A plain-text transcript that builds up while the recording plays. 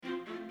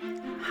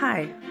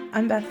Hi,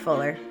 I'm Beth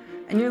Fuller,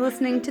 and you're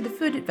listening to the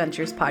Food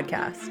Adventures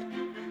Podcast.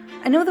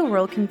 I know the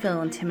world can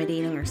feel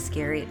intimidating or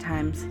scary at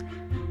times,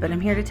 but I'm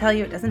here to tell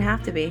you it doesn't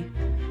have to be.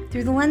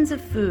 Through the lens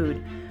of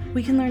food,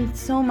 we can learn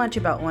so much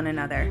about one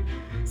another,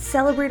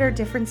 celebrate our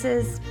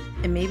differences,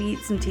 and maybe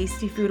eat some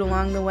tasty food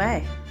along the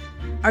way.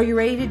 Are you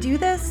ready to do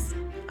this?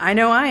 I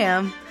know I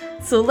am.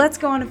 So let's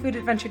go on a food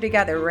adventure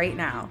together right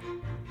now.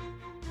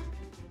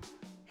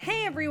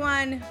 Hey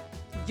everyone!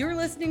 You're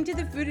listening to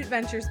the Food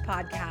Adventures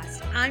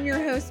Podcast. I'm your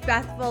host,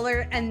 Beth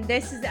Fuller, and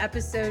this is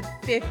episode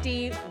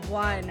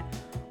 51.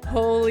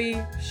 Holy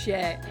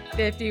shit,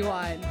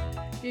 51.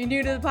 If you're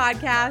new to the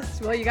podcast,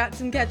 well, you got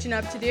some catching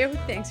up to do.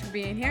 Thanks for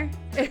being here.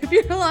 If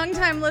you're a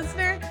longtime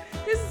listener,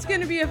 this is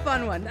going to be a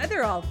fun one.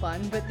 They're all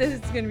fun, but this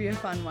is going to be a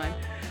fun one.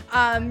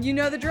 You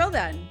know the drill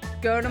then.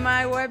 Go to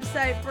my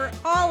website for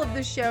all of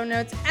the show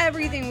notes,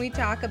 everything we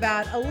talk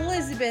about,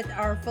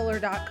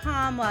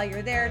 ElizabethRFuller.com. While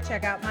you're there,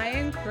 check out my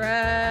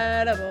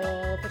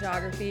incredible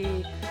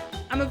photography.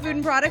 I'm a food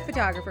and product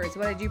photographer. It's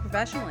what I do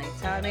professionally.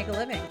 It's how I make a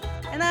living.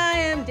 And I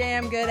am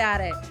damn good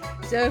at it.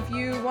 So if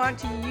you want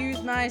to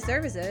use my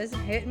services,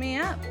 hit me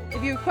up.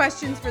 If you have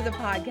questions for the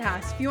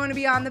podcast, if you want to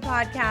be on the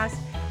podcast,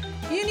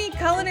 if you need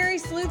culinary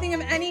sleuthing of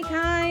any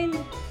kind,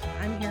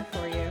 I'm here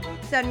for you.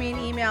 Send me an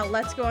email,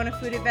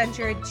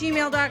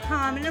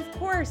 letsgoonfoodadventure@gmail.com. And of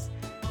course,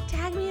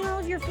 tag me in all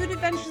of your food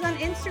adventures on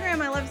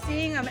Instagram. I love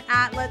seeing them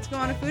at Let's Go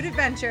On A Food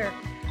Adventure.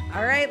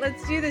 All right,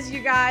 let's do this,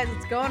 you guys.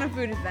 Let's go on a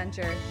food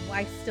adventure. Well,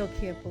 I still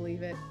can't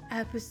believe it.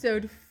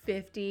 Episode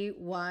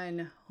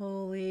 51.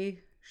 Holy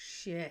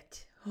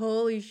shit.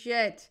 Holy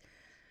shit.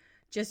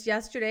 Just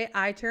yesterday,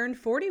 I turned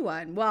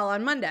 41. Well,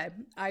 on Monday,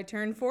 I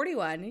turned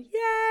 41.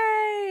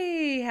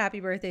 Yay!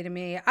 Happy birthday to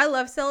me. I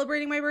love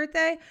celebrating my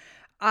birthday.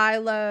 I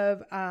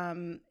love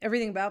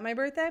everything about my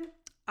birthday.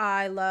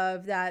 I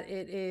love that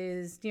it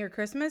is near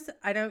Christmas.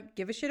 I don't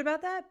give a shit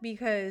about that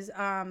because,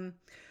 I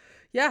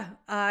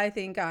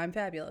think I'm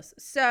fabulous.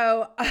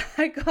 So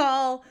I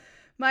call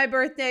my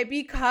birthday,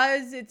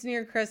 because it's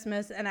near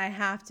Christmas and I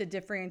have to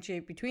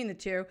differentiate between the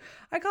two,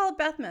 I call it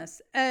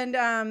Bethmas.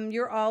 And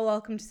you're all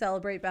welcome to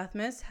celebrate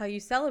Bethmas. How you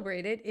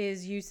celebrate it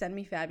is you send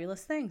me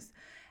fabulous things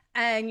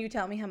and you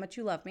tell me how much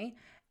you love me.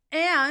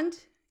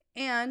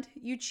 And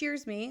you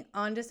cheers me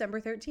on December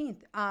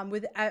 13th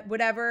with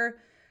whatever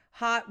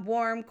hot,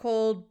 warm,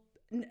 cold,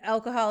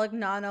 alcoholic,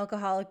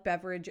 non-alcoholic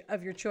beverage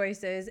of your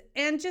choices.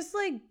 And just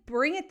like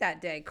bring it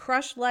that day.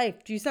 Crush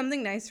life. Do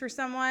something nice for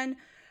someone.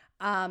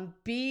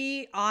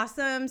 Be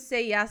awesome.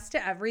 Say yes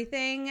to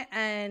everything.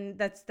 And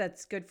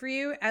that's good for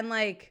you. And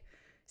like,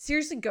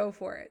 seriously, go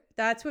for it.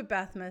 That's what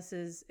Bethmas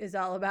is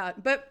all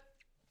about. But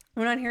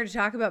we're not here to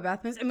talk about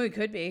Bethmas. I mean, we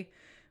could be.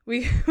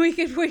 We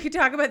could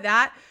talk about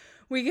that.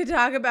 We could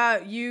talk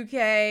about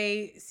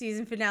UK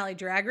season finale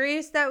Drag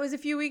Race that was a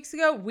few weeks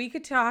ago. We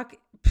could talk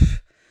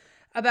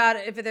about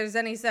if there's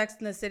any Sex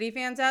and the City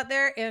fans out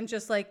there, and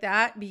just like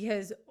that,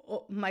 because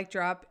mic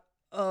drop,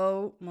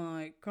 oh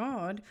my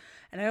God.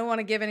 And I don't want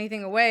to give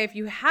anything away. If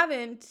you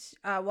haven't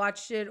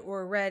watched it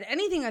or read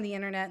anything on the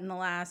internet in the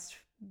last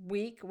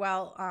week,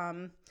 well,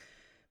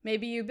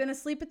 maybe you've been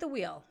asleep at the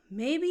wheel.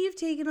 Maybe you've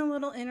taken a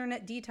little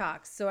internet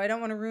detox. So I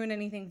don't want to ruin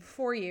anything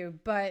for you,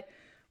 but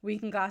we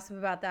can gossip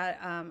about that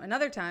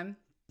another time.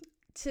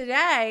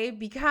 Today,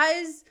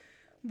 because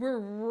we're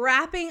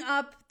wrapping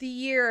up the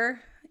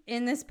year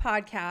in this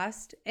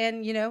podcast,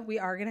 and, you know, we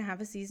are going to have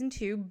a season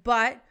 2,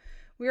 but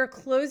we are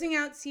closing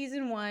out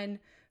season 1,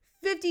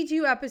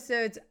 52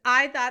 episodes.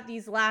 I thought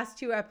these last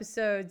 2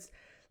 episodes,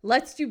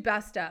 let's do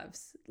best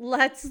ofs.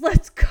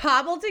 Let's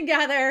cobble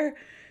together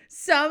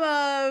some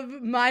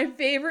of my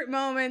favorite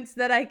moments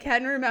that I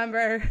can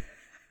remember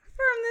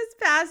from this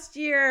past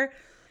year,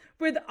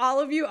 with all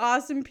of you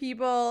awesome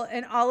people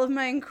and all of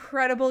my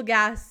incredible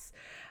guests.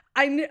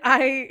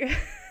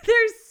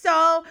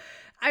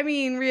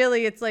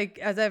 Really, it's like,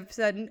 as I've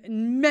said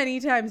many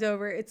times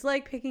over, it's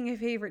like picking a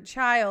favorite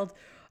child,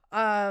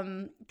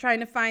 trying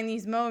to find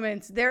these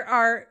moments. There's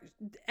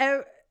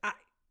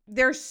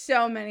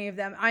so many of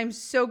them. I'm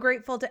so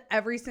grateful to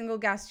every single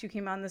guest who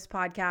came on this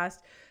podcast,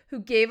 who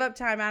gave up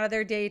time out of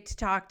their day to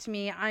talk to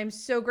me. I'm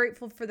so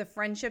grateful for the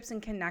friendships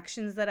and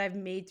connections that I've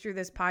made through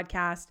this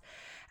podcast.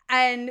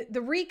 And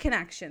the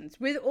reconnections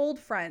with old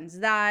friends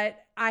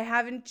that I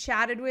haven't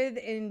chatted with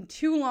in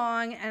too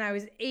long, and I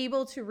was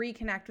able to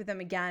reconnect with them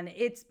again.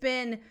 It's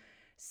been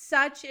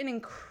such an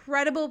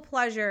incredible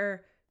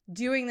pleasure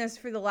doing this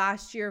for the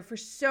last year for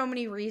so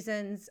many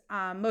reasons,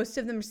 most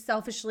of them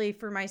selfishly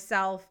for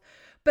myself.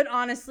 But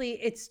honestly,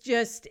 it's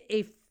just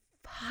a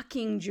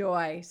fucking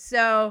joy.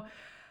 So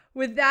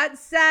with that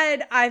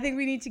said, I think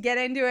we need to get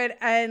into it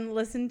and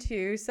listen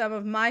to some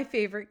of my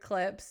favorite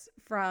clips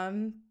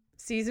from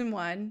Season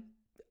 1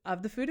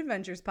 of the Food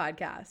Adventures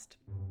Podcast.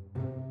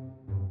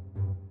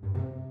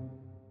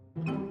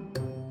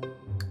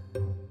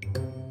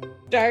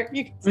 Start.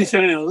 You can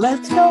say,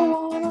 let's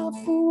go on a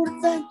food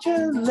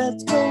adventure.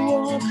 Let's go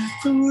on a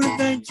food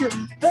adventure.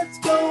 Let's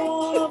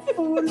go on a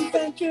food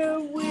adventure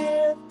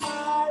with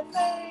my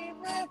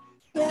favorite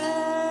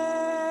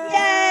band.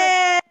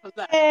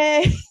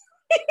 Yay!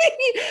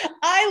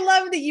 I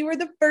love that you were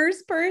the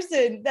first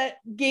person that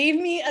gave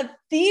me a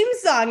theme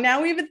song.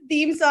 Now we have a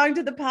theme song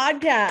to the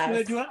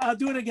podcast. I'll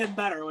do it again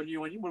better when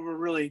we're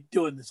really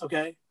doing this,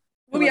 okay?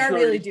 We are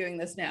really doing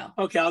this now.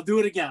 Okay, I'll do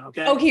it again,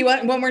 okay? Okay,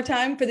 one more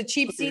time for the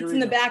cheap seats in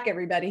the back,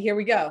 everybody. Here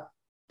we go.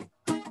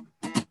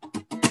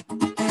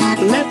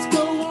 Let's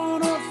go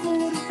on a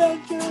food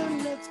adventure.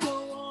 Let's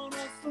go on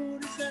a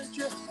food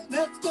adventure.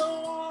 Let's go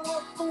on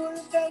a food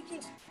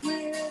adventure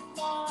with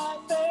my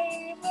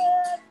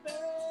favorite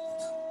band.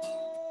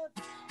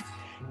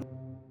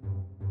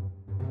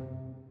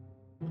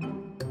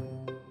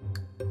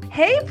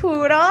 Hey,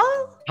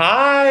 Poodle.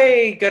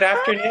 Hi, good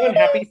afternoon. Hi.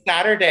 Happy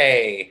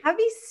Saturday.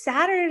 Happy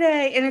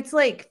Saturday. And it's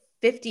like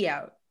 50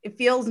 out. It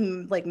feels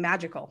like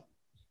magical.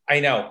 I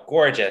know.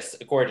 Gorgeous.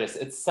 Gorgeous.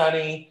 It's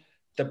sunny.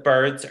 The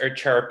birds are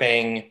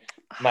chirping.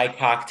 My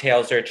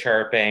cocktails are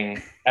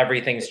chirping.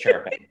 Everything's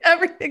chirping.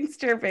 Everything's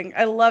chirping.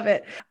 I love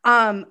it.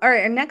 All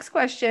right. Our next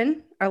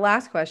question, our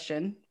last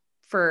question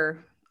for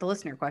the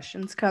listener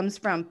questions comes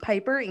from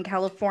Piper in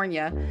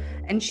California.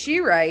 And she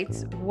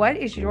writes, what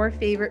is your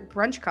favorite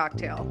brunch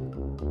cocktail?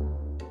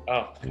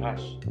 Oh,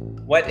 gosh.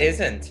 What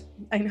isn't?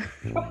 I know.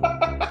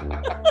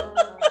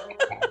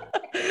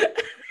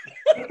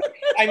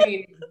 I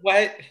mean,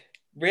 what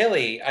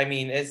really? I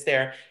mean, is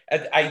there?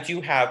 I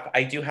do have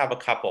a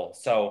couple.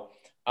 So,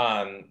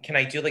 can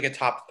I do like a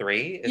top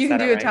three? You can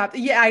do a top.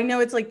 Yeah, I know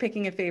it's like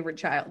picking a favorite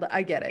child.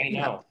 I get it. I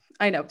know.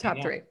 I know.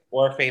 Top three.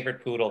 Or a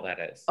favorite poodle, that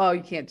is. Oh,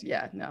 you can't.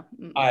 Yeah, no.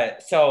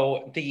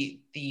 So the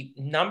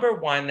number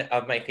one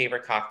of my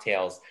favorite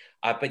cocktails,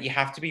 but you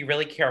have to be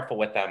really careful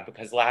with them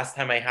because last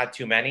time I had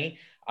too many,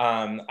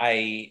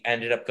 I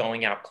ended up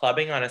going out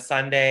clubbing on a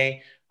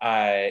Sunday,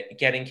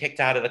 getting kicked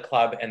out of the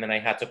club, and then I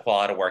had to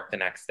call out of work the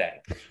next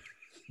day.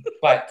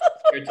 But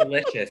they're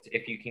delicious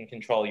if you can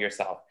control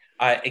yourself.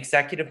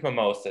 Executive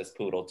mimosas,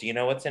 Poodle. Do you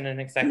know what's in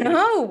an executive?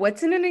 No,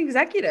 what's in an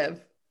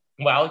executive?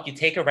 Well, you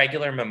take a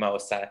regular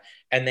mimosa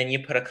and then you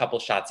put a couple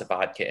shots of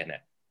vodka in it.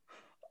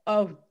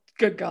 Oh,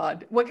 good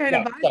God. What kind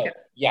of vodka? So,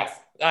 yes.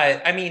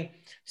 I mean,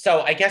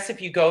 so I guess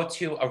if you go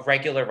to a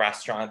regular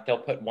restaurant, they'll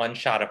put one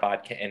shot of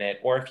vodka in it.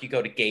 Or if you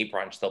go to gay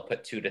brunch, they'll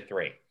put 2 to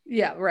 3.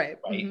 Yeah,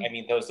 right. Mm-hmm. I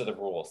mean, those are the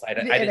rules. I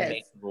didn't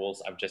make the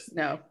rules.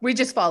 No, we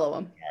just follow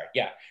them.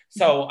 Yeah.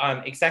 So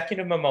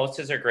executive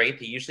mimosas are great.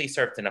 They're usually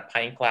served in a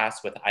pint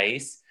glass with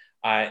ice.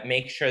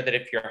 Make sure that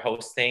if you're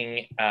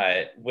hosting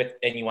and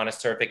you want to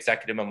serve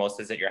executive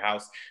mimosas at your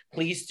house,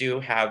 please do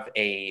have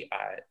a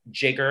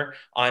jigger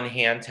on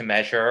hand to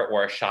measure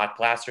or a shot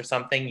glass or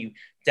something. You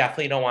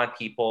definitely don't want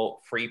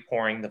people free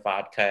pouring the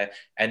vodka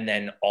and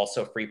then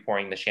also free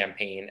pouring the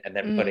champagne and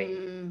then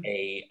putting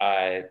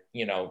a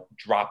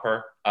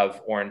dropper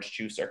of orange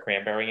juice or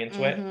cranberry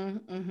into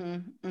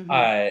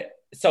it.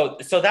 So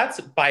that's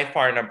by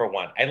far number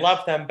one. I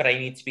love them, but I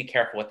need to be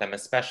careful with them,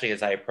 especially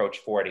as I approach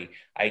 40.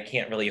 I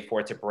can't really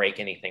afford to break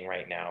anything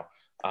right now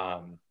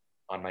on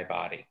my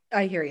body.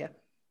 I hear you.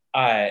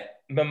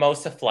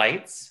 Mimosa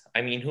flights.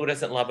 I mean, who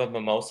doesn't love a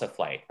mimosa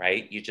flight,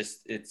 right?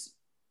 It's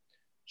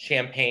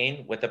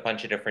champagne with a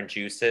bunch of different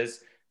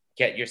juices.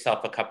 Get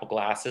yourself a couple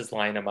glasses,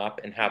 line them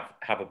up, and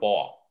have a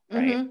ball,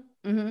 right?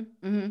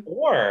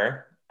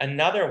 Or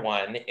another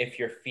one, if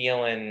you're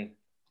feeling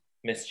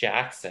Miss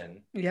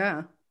Jackson.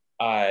 Yeah.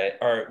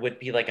 Or would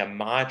be like a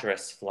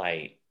Madras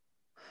flight,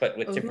 but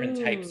with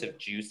different types of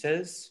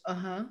juices.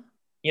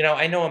 You know,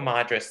 I know a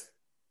Madras,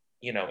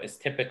 is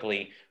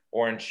typically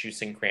orange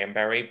juice and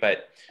cranberry,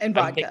 but and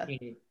vodka.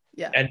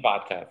 And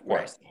vodka, of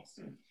course. Right. Yes.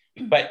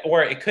 But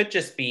or it could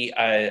just be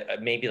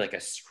maybe like a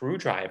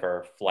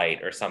screwdriver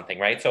flight or something,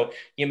 right? So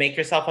you make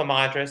yourself a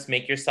Madras,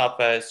 make yourself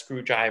a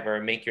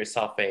screwdriver, make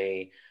yourself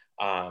a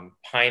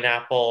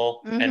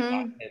pineapple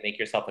and make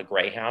yourself a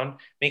Greyhound.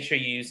 Make sure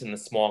you use in the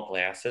small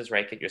glasses,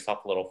 right? Get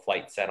yourself a little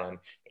flight set on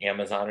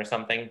Amazon or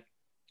something.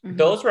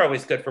 Those are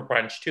always good for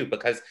brunch too,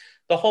 because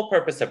the whole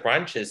purpose of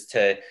brunch is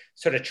to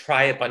sort of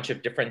try a bunch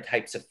of different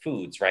types of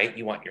foods, right?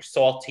 You want your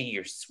salty,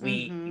 your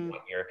sweet, you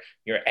want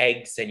your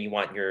eggs, and you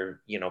want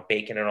your,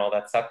 bacon and all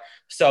that stuff.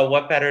 So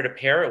what better to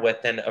pair it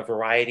with than a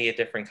variety of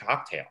different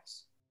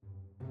cocktails?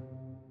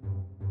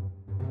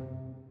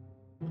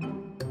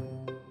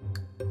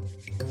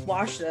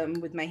 Wash them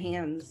with my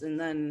hands and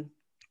then...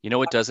 You know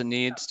what doesn't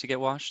need to get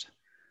washed?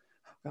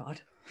 Oh,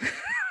 God.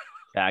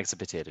 Bags of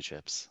potato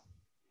chips.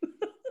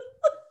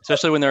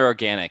 Especially when they're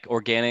organic.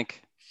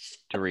 Organic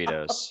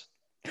Doritos.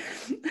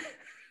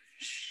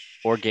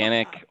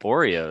 Organic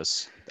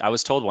Oreos. I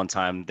was told one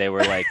time they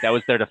were like, that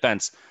was their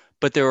defense,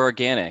 but they're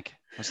organic.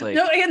 I was like,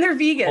 no, and they're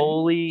vegan.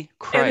 Holy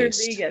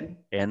Christ. And they're vegan.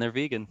 And they're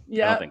vegan.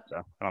 Yeah. I don't think so.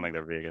 I don't think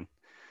they're vegan.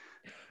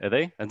 Are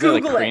they? Is there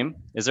like cream?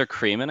 Is there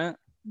cream in it?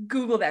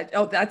 Google that.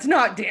 Oh, that's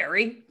not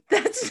dairy.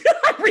 That's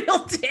not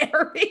real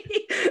dairy.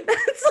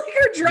 That's like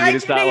our dry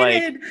it's not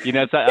like,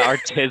 it's that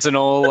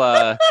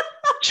artisanal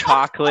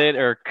chocolate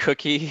or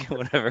cookie,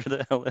 whatever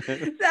the hell it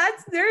is.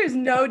 There is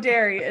no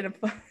dairy in a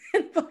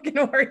fucking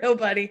Oreo,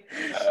 buddy.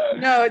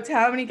 No, it's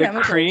how many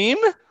chemicals. Cream?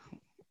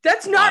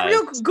 That's not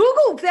real. Lies.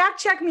 Google fact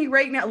check me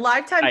right now.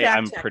 Lifetime fact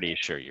I'm check. pretty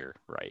sure you're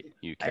right.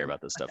 You care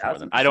about this stuff more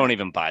than 1000%. I don't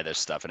even buy this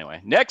stuff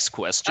anyway. Next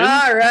question.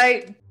 All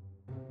right.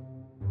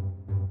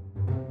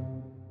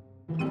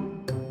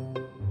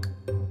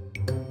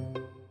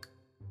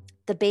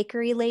 The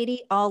bakery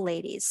lady, all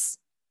ladies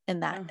in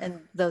that Uh-huh.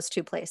 in those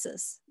two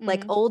places.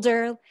 Like Mhm.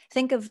 older,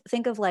 think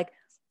of like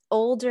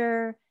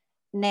older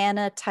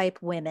Nana type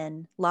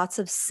women, lots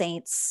of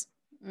saints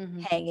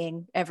Mhm.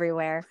 hanging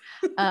everywhere.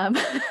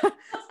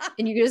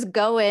 And you just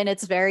go in,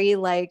 it's very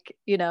like,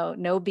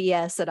 no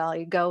BS at all.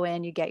 You go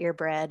in, you get your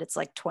bread, it's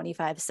like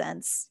 25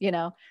 cents,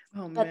 Oh,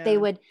 but they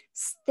man. would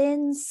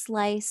thin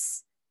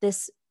slice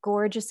this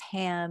gorgeous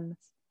ham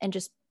and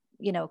just,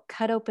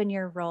 cut open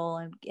your roll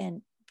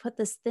and put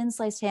this thin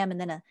sliced ham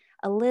and then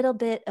a little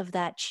bit of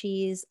that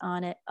cheese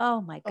on it. Oh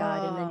my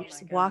God. And then Oh you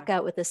just my walk God.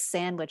 out with this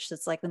sandwich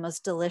that's like the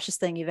most delicious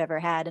thing you've ever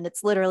had. And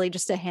it's literally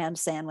just a ham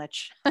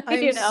sandwich.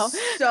 I'm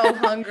so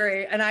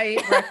hungry, and I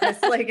ate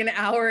breakfast like an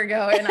hour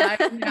ago, and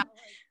I'm now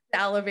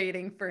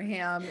salivating for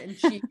ham and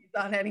cheese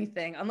on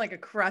anything. I'm like a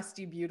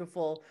crusty,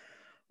 beautiful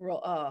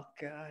roll. Oh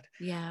God.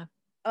 Yeah.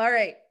 All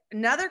right.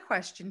 Another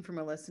question from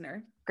a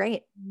listener.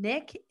 Great.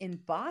 Nick in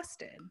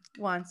Boston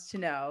wants to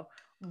know,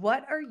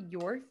 what are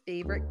your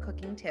favorite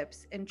cooking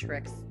tips and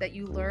tricks that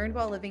you learned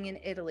while living in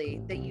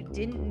Italy that you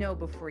didn't know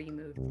before you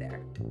moved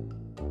there?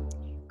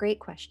 Great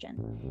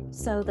question.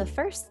 So the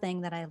first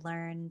thing that I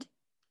learned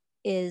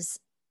is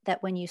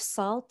that when you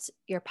salt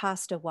your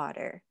pasta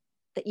water,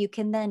 that you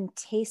can then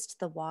taste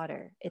the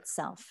water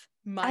itself.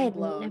 Mind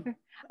blown. Never,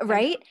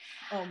 right?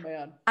 Oh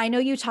man. I know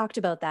you talked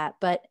about that,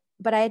 but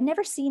I had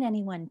never seen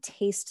anyone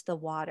taste the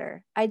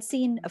water. I'd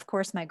seen, of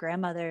course, my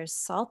grandmother's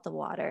salt the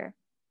water,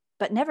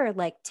 but never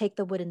like take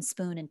the wooden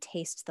spoon and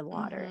taste the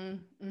water.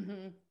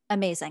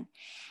 Amazing.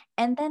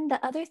 And then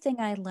the other thing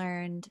I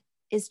learned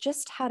is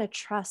just how to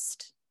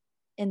trust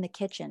in the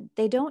kitchen.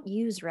 They don't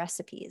use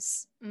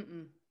recipes.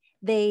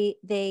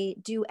 They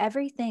do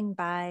everything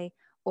by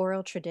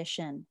oral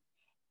tradition.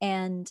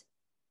 And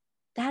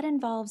that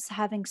involves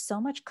having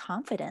so much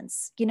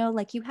confidence.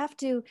 Like you have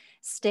to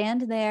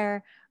stand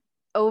there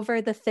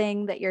over the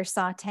thing that you're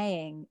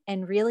sauteing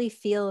and really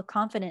feel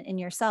confident in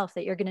yourself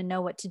that you're going to know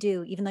what to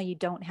do, even though you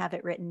don't have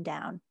it written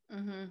down.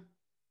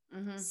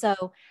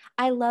 So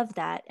I love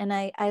that. And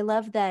I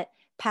love that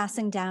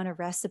passing down a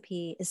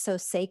recipe is so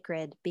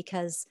sacred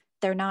because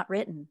they're not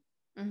written.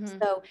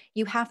 So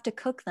you have to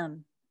cook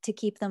them to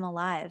keep them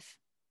alive.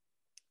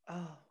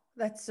 Oh,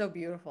 that's so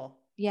beautiful.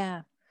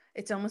 Yeah.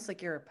 It's almost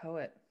like you're a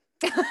poet.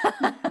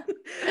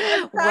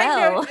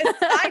 Well, a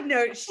side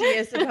note, she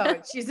is a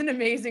poet. She's an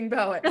amazing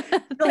poet.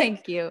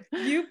 Thank you.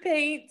 You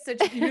paint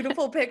such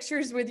beautiful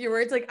pictures with your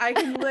words. Like I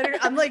can literally,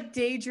 I'm like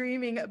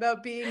daydreaming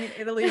about being in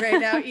Italy right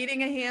now,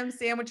 eating a ham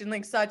sandwich and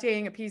like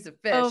sauteing a piece of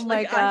fish. Oh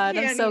my like, God,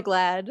 I'm so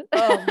glad.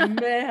 Oh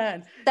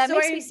man. That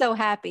makes me so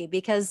happy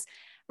because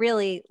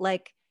really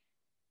like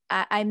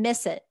I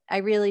miss it. I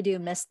really do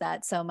miss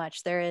that so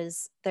much. There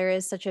is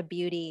such a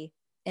beauty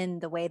in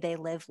the way they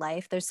live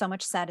life. There's so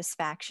much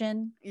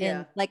satisfaction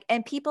in like,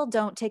 and people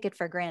don't take it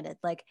for granted.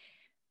 Like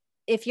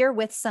if you're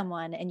with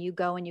someone and you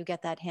go and you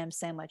get that ham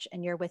sandwich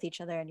and you're with each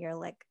other and you're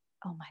like,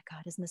 oh my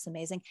God, isn't this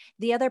amazing?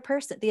 The other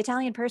person, the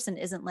Italian person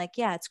isn't like,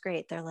 yeah, it's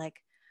great. They're like,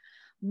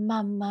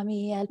 mamma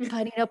mia, il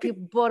panino più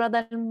buono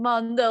del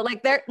mondo.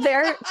 Like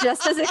they're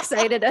just as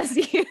excited as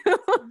you.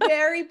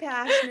 Very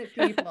passionate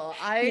people.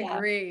 I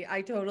agree.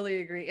 I totally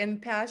agree. And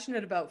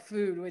passionate about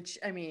food, which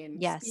I mean,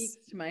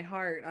 speaks to my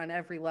heart on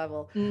every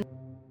level.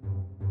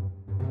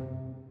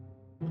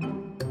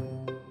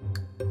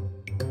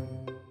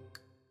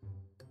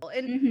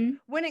 And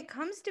when it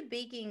comes to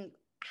baking,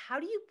 how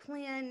do you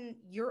plan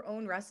your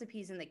own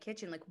recipes in the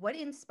kitchen? Like what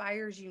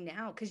inspires you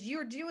now? Because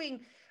you're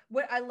doing,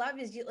 what I love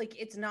is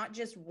it's not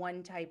just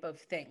one type of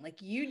thing.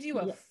 Like you do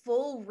a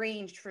full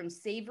range from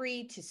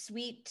savory to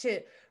sweet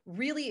to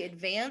really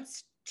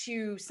advanced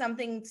to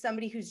something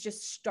somebody who's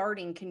just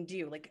starting can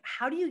do. Like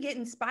how do you get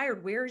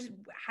inspired?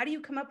 How do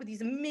you come up with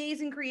these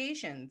amazing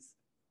creations?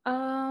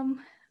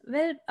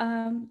 The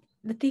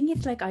thing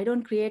is like I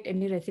don't create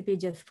any recipe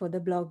just for the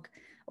blog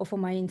or for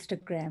my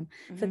Instagram.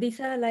 So these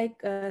are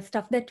like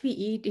stuff that we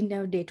eat in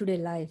our day-to-day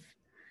life.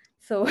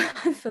 So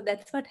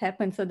that's what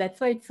happens. So that's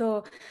why it's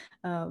so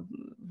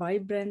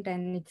vibrant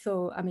and it's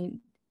so, I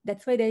mean,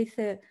 that's why there is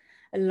a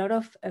lot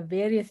of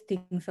various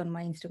things on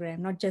my Instagram,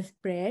 not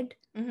just bread.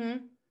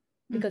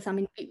 Because I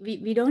mean,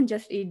 we don't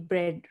just eat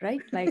bread,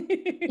 right? Like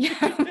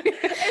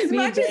as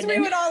much as we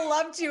would all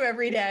love to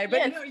every day,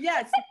 but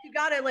yes, you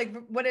got it. Like,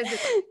 what is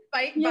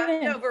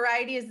it?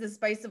 Variety is the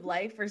spice of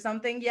life or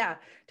something. Yeah,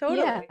 totally.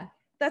 Yeah.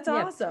 That's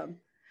awesome.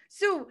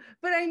 So,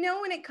 but I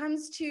know when it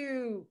comes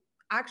to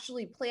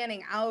actually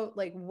planning out,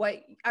 like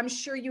what, I'm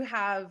sure you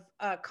have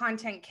a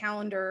content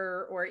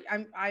calendar, or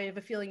I have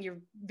a feeling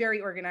you're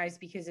very organized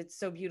because it's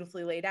so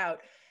beautifully laid out,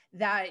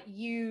 that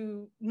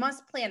you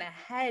must plan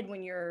ahead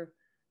when you're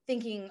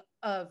thinking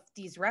of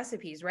these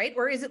recipes, right?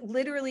 Or is it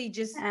literally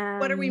just,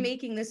 what are we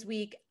making this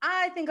week?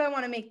 I think I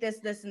want to make this,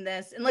 and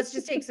this, and let's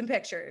just take some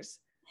pictures.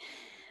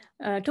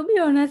 To be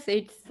honest,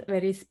 it's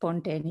very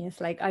spontaneous.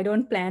 Like I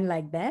don't plan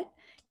like that.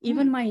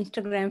 Even my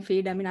Instagram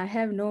feed, I mean, I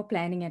have no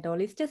planning at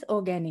all. It's just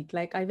organic.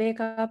 Like I wake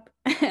up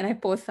and I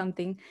post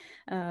something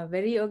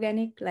very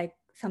organic, like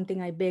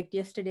something I baked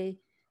yesterday.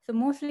 So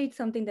mostly it's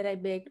something that I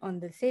baked on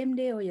the same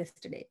day or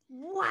yesterday.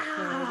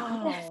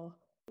 Wow.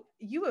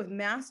 You have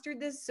mastered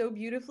this so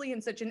beautifully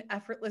in such an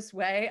effortless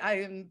way.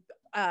 I am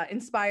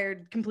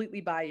inspired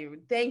completely by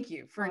you. Thank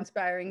you for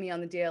inspiring me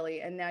on the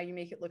daily. And now you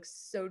make it look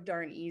so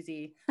darn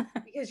easy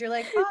because you're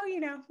like, oh,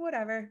 you know,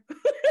 whatever.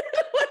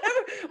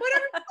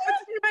 whatever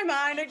floats through my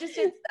mind, I just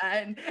hit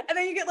send. And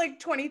then you get like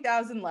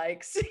 20,000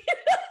 likes.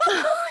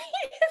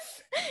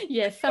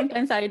 Yes,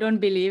 sometimes I don't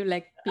believe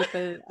like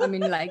people, I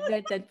mean, like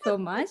that so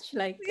much.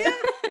 Like,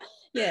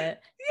 yeah,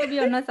 to be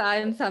honest, I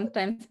am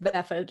sometimes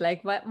baffled.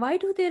 Like, why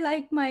do they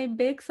like my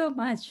bake so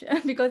much?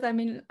 Because I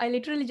mean, I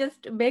literally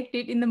just baked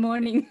it in the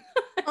morning.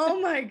 Oh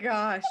my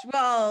gosh.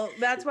 Well,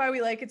 that's why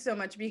we like it so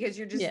much, because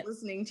you're just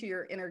listening to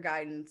your inner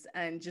guidance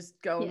and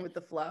just going with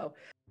the flow.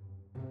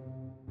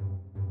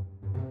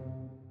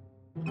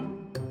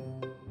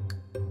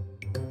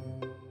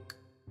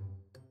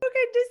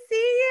 Good to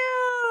see you.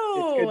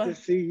 It's good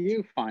to see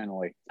you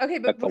finally. Okay,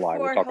 but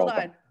before,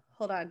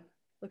 hold on.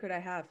 Look what I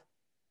have.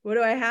 What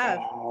do I have?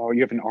 Oh,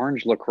 you have an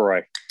orange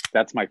LaCroix.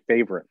 That's my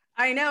favorite.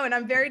 I know, and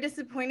I'm very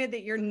disappointed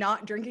that you're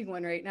not drinking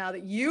one right now,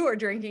 that you are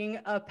drinking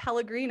a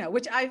Pellegrino,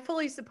 which I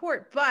fully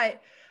support,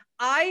 but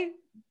I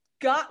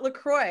got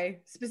LaCroix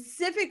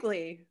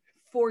specifically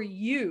for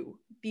you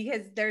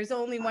because there's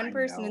only one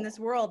person in this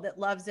world that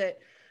loves it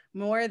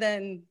more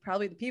than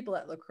probably the people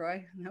at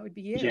LaCroix, and that would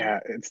be you. Yeah,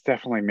 it's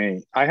definitely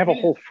me. I have a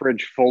whole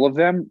fridge full of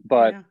them,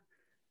 but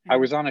I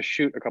was on a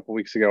shoot a couple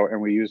weeks ago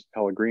and we used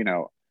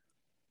Pellegrino.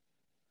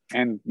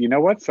 And you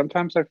know what?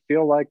 Sometimes I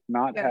feel like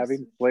not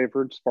having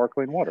flavored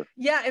sparkling water.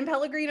 Yeah, and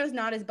Pellegrino's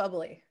not as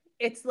bubbly.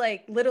 It's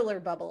like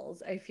littler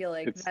bubbles, I feel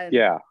like. It's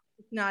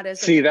not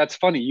as... See, that's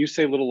funny. You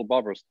say little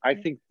bubbles. I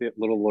think that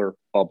littler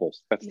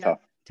bubbles. That's tough.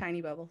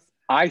 Tiny bubbles.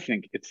 I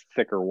think it's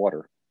thicker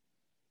water.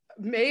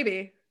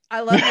 Maybe. I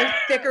love your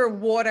thicker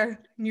water.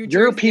 New Jersey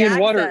European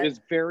accent. water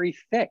is very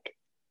thick.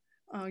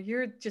 Oh,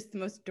 you're just the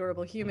most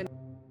adorable human.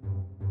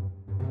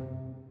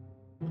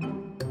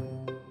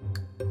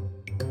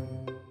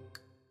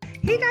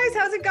 Hey guys,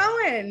 how's it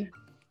going?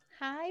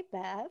 Hi,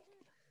 Beth.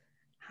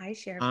 Hi,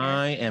 Sheriff.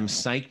 I am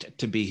psyched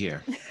to be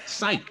here.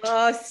 Psyched.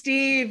 Oh,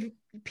 Steve,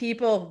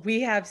 people,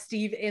 we have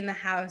Steve in the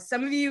house.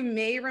 Some of you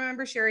may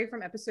remember Sherry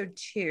from episode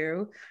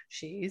 2.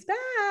 She's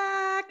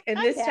back. And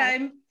this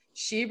time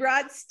she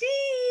brought Steve.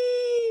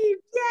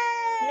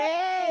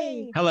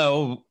 Yay!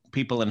 Hello,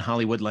 people in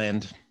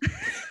Hollywoodland.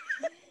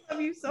 I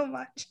love you so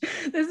much.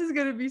 This is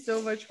going to be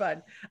so much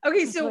fun.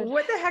 Okay, so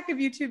what the heck have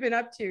you two been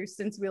up to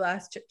since we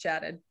last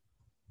chit-chatted?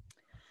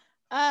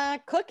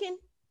 Cooking,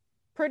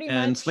 pretty much.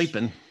 And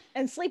sleeping.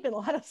 And sleeping, a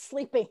lot of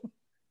sleeping.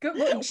 Good.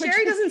 Well,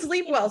 Sherry doesn't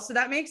sleep well, so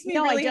that makes me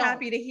really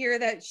happy to hear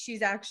that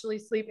she's actually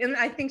sleeping. And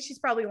I think she's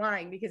probably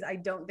lying because I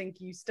don't think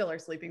you still are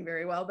sleeping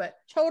very well, but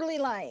totally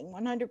lying,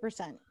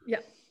 100%.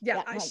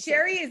 Yeah.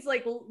 Sherry is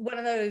like one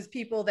of those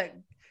people that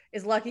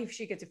is lucky if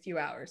she gets a few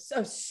hours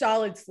of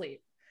solid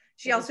sleep.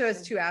 She also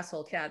has 2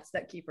 asshole cats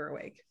that keep her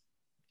awake.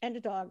 And a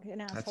dog, an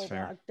asshole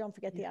dog. Don't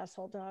forget the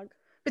asshole dog.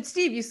 But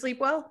Steve, you sleep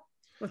well?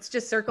 Let's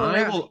just circle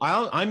around.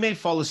 I may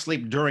fall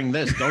asleep during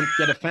this. Don't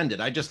get offended.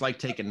 I just like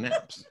taking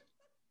naps.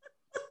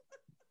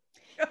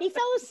 He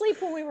fell asleep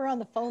when we were on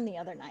the phone the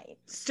other night.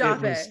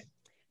 Stop it.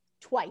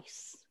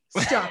 Twice.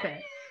 Stop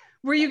it.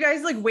 Were you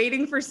guys like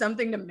waiting for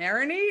something to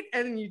marinate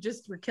and you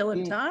just were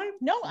killing time?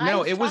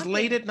 No, it was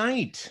late at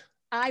night.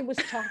 I was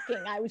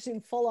talking. I was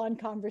in full-on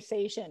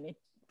conversation.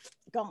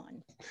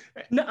 Gone.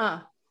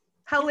 Nuh-uh.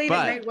 How late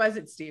at night was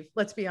it, Steve?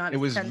 Let's be honest. It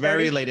was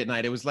very late at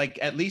night. It was like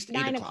at least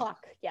 9 8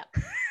 o'clock. Yeah.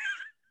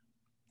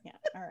 Yeah.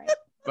 All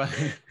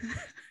right.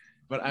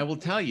 But I will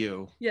tell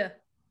you. Yeah.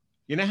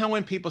 You know how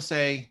when people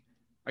say,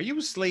 "Are you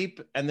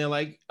asleep?" and they're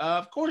like,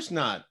 "Of course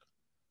not."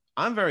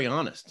 I'm very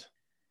honest.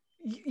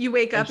 You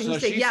wake up and you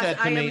say, "Yes,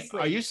 I am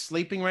asleep." "Are you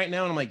sleeping right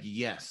now?" And I'm like,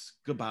 "Yes."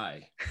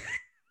 Goodbye.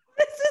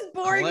 This is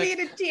boring me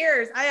to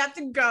tears. I have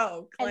to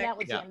go. And that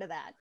was the end of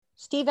that.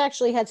 Steve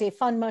actually has a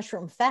fun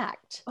mushroom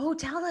fact. Oh,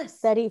 tell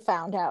us. That he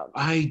found out.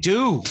 I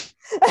do.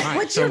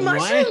 What's your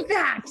mushroom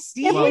fact,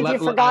 Steve? You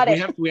forgot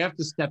it. We have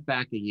to step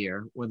back a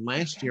year. When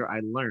last year I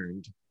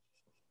learned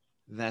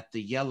that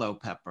the yellow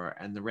pepper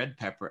and the red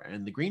pepper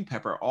and the green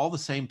pepper are all the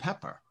same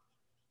pepper.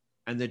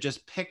 And they're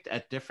just picked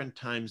at different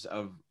times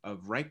of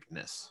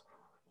ripeness.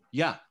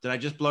 Yeah. Did I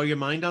just blow your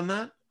mind on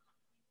that?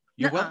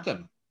 You're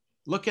welcome.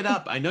 Look it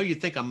up. I know you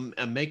think I'm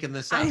making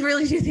this up. I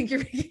really do think you're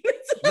making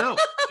this up. No,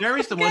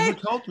 Sherry's the one who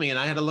told me, and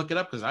I had to look it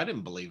up because I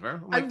didn't believe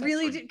her. I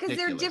really did, because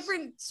they're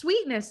different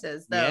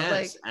sweetnesses, though.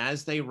 Yes,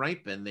 as they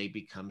ripen, they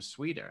become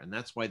sweeter, and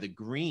that's why the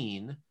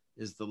green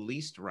is the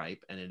least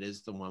ripe, and it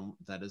is the one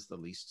that is the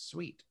least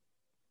sweet.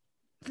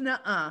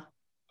 Nuh-uh.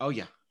 Oh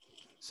yeah.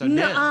 So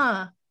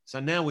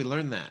now we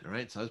learned that,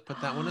 right? So let's put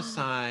that one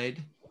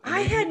aside.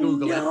 I had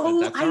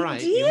no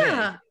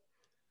idea.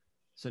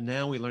 So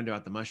now we learned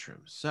about the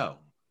mushrooms. So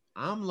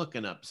I'm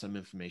looking up some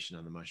information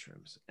on the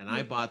mushrooms, and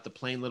I bought the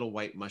plain little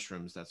white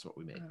mushrooms. That's what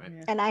we made,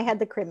 right? And I had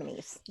the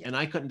criminies. And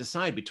I couldn't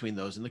decide between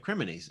those and the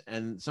criminies.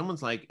 And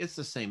someone's like, it's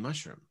the same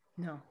mushroom.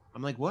 No.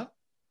 I'm like, what?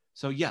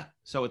 So yeah.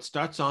 So it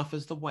starts off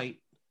as the white,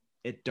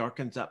 it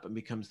darkens up and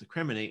becomes the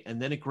crimini, and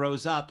then it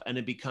grows up and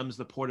it becomes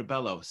the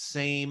portobello.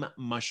 Same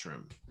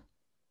mushroom.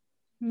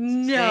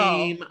 No.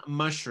 Same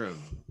mushroom.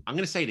 I'm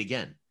going to say it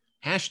again.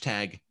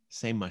 Hashtag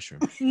same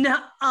mushroom.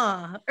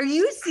 Nuh-uh. Are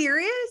you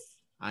serious?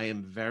 I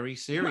am very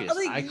serious.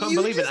 Like, I couldn't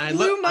believe it. I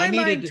needed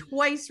mind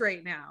twice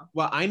right now.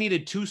 Well, I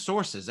needed 2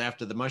 sources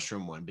after the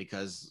mushroom one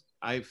because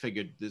I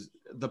figured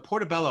the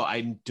portobello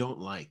I don't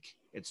like.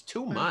 It's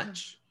too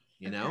much,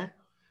 you know?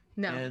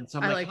 No. And so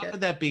I'm like, how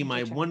could that be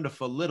my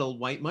wonderful little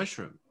white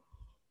mushroom?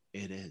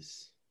 It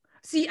is.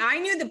 See, I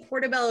knew the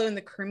portobello and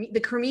the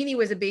cremini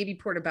was a baby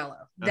portobello.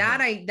 That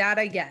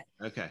I get.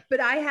 Okay. But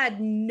I had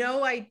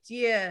no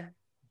idea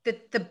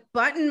that the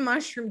button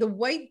mushroom, the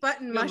white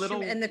button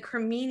mushroom and the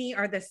cremini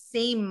are the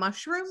same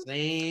mushroom.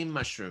 Same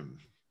mushroom.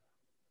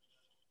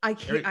 I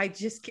can't, I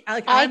just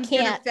like, I'm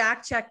gonna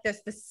fact check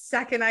this the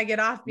second I get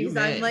off because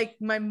I'm like,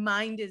 my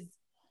mind is,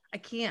 I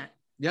can't.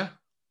 Yeah.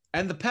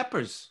 And the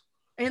peppers.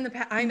 And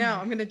I know,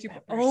 I'm gonna do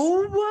peppers.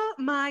 Oh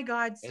my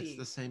God, Steve. It's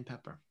the same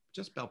pepper,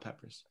 just bell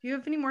peppers. Do you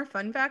have any more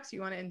fun facts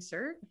you want to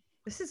insert?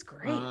 This is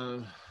great.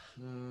 All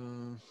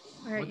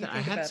right,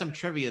 I had some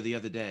trivia the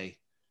other day.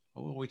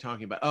 What were we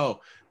talking about?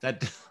 Oh,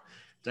 that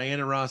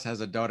Diana Ross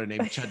has a daughter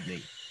named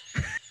Chutney.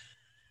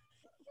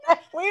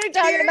 We were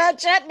talking about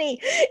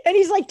Chutney, and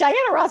he's like,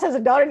 Diana Ross has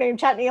a daughter named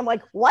Chutney. I'm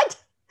like, what?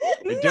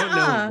 I don't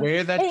know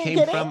where that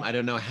came from. I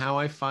don't know how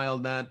I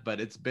filed that, but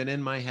it's been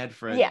in my head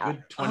for a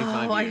good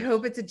 25 years. I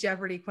hope it's a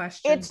Jeopardy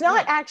question. It's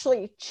not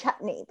actually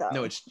chutney, though.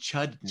 No, it's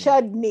chudney.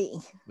 Chudney.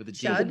 With a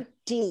D. Chud?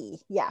 D,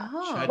 yeah.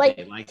 Oh.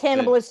 Like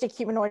cannibalistic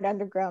humanoid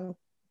underground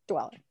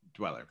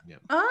dweller. Yeah.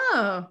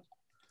 Oh,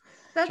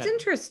 that's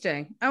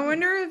interesting. I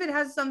wonder if it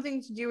has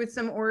something to do with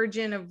some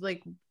origin of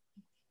like,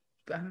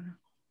 I don't know,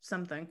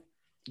 something.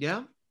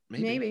 Yeah,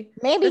 Maybe.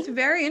 It's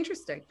very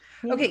interesting.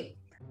 Yeah. Okay.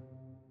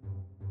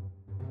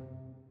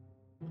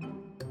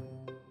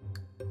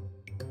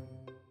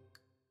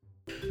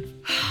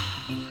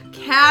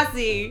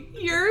 Cassie,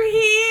 you're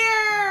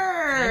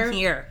here. I'm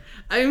here.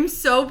 I'm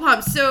so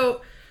pumped.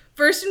 So,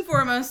 first and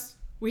foremost,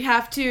 we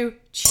have to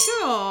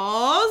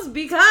cheers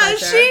because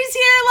she's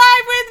here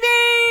live with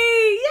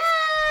me.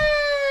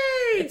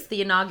 Yay! It's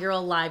the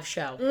inaugural live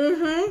show.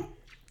 Mm-hmm.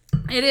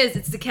 It is.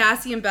 It's the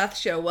Cassie and Beth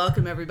show.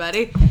 Welcome,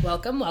 everybody.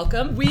 Welcome.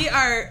 We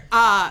are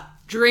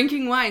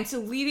drinking wine. So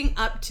leading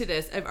up to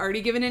this, I've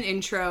already given an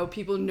intro.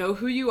 People know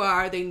who you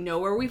are. They know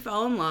where we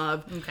fell in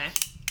love. Okay.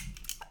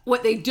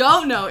 What they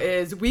don't know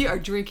is we are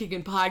drinking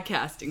and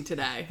podcasting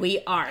today.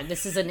 We are.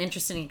 This is an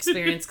interesting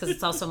experience because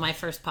it's also my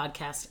first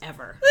podcast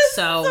ever.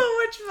 So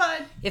much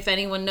fun. If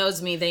anyone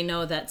knows me, they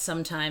know that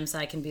sometimes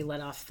I can be let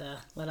off the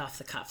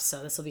cuff.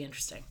 So this will be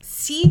interesting.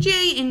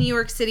 CJ in New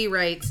York City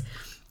writes,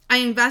 I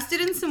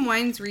invested in some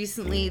wines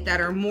recently that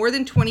are more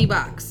than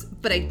 $20,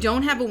 but I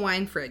don't have a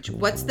wine fridge.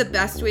 What's the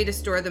best way to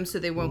store them so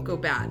they won't go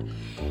bad?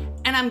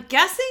 And I'm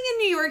guessing in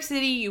New York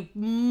City, you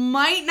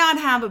might not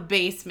have a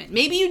basement.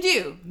 Maybe you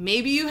do.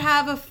 Maybe you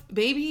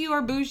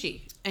are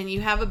bougie and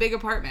you have a big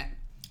apartment.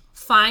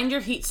 Find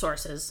your heat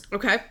sources.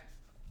 Okay.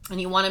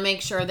 And you want to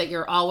make sure that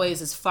you're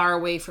always as far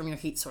away from your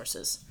heat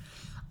sources.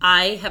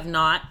 I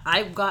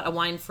got a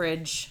wine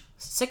fridge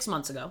 6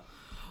 months ago.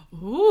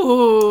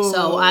 Ooh.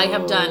 So I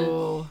have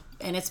done,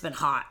 and it's been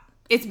hot.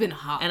 It's been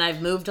hot. And I've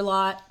moved a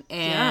lot,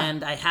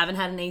 and I haven't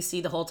had an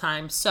AC the whole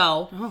time.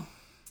 So,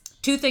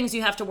 2 things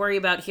you have to worry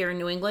about here in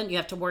New England. You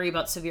have to worry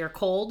about severe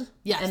cold,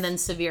 and then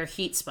severe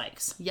heat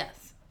spikes.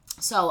 Yes.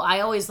 So I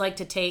always like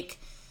to take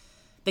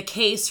the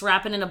case,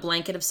 wrap it in a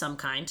blanket of some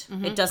kind.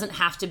 Mm-hmm. It doesn't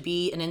have to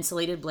be an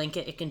insulated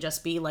blanket. It can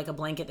just be like a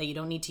blanket that you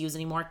don't need to use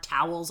anymore.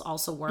 Towels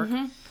also work.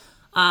 Mm-hmm.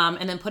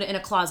 And then put it in a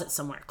closet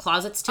somewhere.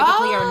 Closets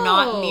typically are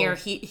not near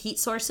heat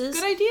sources.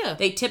 Good idea.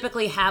 They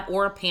typically have,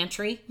 or a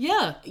pantry.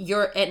 Yeah.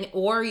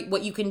 Or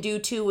what you can do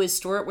too is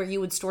store it where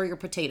you would store your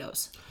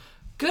potatoes.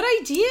 Good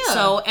idea.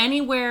 So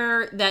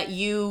anywhere that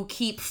you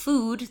keep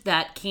food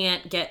that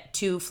can't get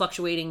too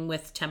fluctuating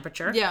with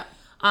temperature. Yeah.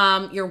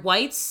 Your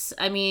whites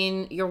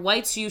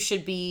you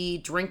should be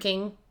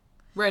drinking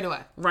right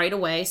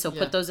away. So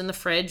put those in the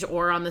fridge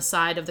or on the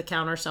side of the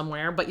counter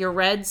somewhere. But your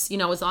reds,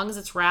 as long as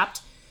it's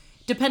wrapped,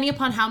 depending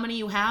upon how many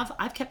you have,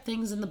 I've kept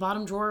things in the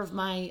bottom drawer of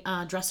my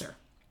dresser.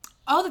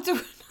 Oh, that's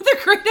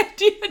another great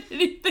idea. I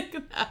didn't even think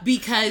of that.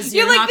 Because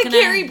you're like the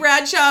Carrie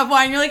Bradshaw of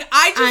wine. You're like,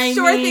 I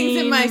store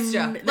things in my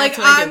stuff. Like,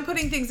 I'm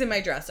putting things in my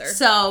dresser.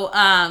 So,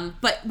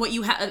 but what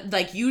you have,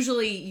 like,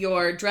 usually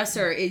your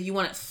dresser, you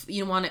want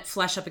it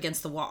flush up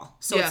against the wall.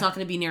 So it's not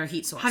going to be near a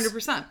heat source.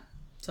 100%.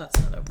 So that's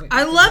another way.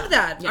 I love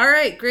that. Yeah. All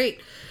right,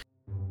 great.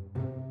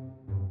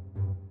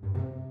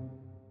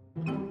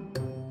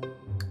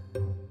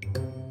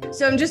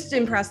 So I'm just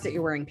impressed that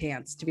you're wearing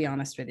pants, to be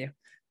honest with you.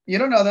 You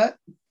don't know that.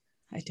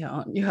 I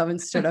don't. You haven't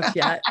stood up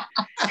yet.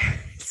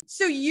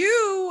 So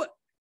you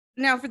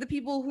now for the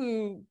people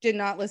who did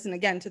not listen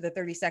again to the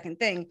 30-second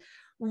thing,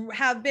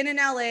 have been in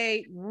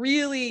LA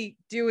really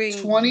doing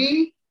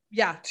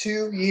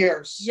 22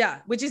 years. Yeah,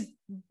 which is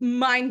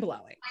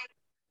mind-blowing.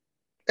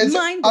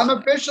 I'm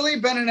officially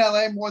been in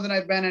LA more than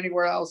I've been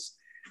anywhere else.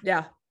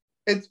 Yeah.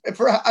 I've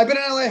been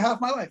in LA half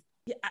my life.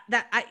 Yeah,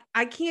 that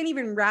I can't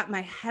even wrap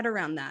my head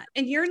around that.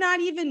 And you're not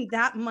even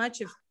that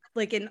much of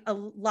like in a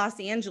Los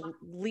Angeles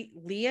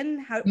what's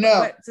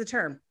the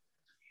term?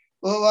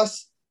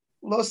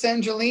 Los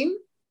Angeles.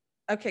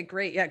 Okay,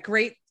 great. Yeah,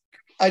 great.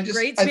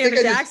 Great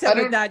Spanish accent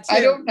with that too.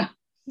 I don't know.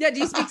 Yeah, do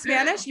you speak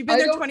Spanish? You've been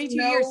there 22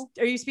 years.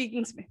 Are you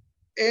speaking Spanish?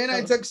 And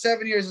I took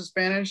 7 years of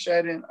Spanish.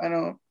 I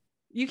don't.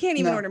 You can't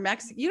even order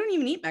Mexican. You don't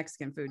even eat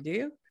Mexican food, do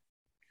you?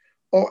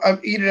 Oh, I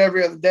eat it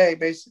every other day,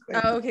 basically.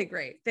 Oh, okay,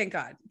 great. Thank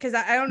God. Because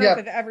I don't know if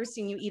I've ever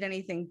seen you eat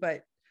anything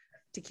but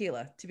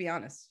tequila, to be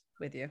honest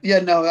with you. Yeah,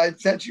 no,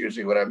 that's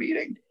usually what I'm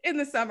eating. In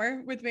the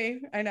summer with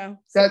me. I know.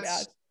 That's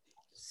bad.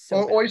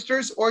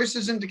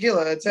 Oysters and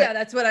tequila. That's it. Yeah,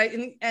 that's what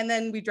and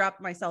then we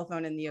dropped my cell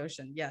phone in the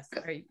ocean. Yes.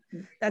 Right.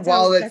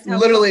 While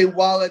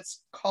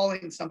it's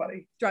calling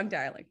somebody. Drunk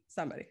dialing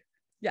somebody.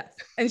 Yes.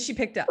 And she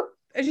picked up.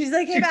 And she's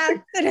like, hey,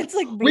 Beth. And it's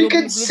like, we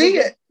could see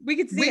it. We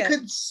could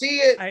see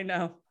it. I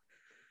know.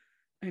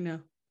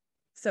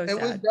 So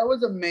sad. That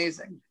was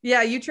amazing.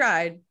 Yeah, you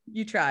tried.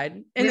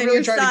 And then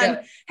your son,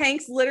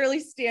 Hank's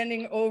literally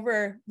standing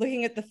over,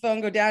 looking at the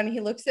phone go down, and he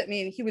looks at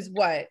me and he was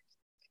what?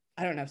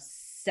 I don't know,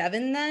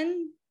 7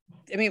 then?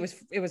 I mean,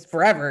 it was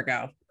forever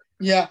ago.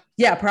 Yeah.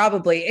 Yeah,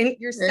 probably. And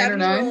your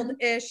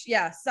 7-year-old-ish,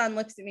 son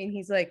looks at me and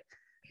he's like,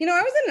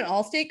 I was in an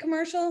Allstate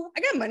commercial. I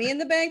got money in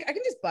the bank. I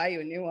can just buy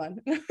you a new one.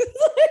 I was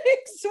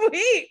like,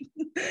 sweet.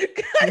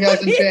 God, he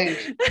hasn't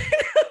changed.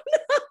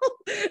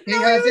 He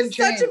was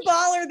such a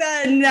baller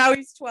then. Now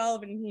he's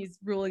 12 and he's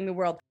ruling the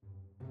world.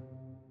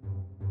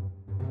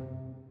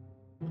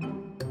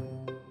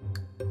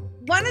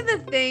 One of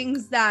the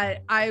things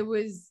that I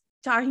was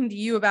talking to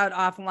you about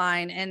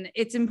offline, and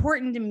it's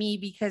important to me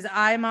because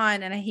I'm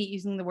on, and I hate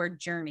using the word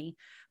journey,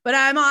 but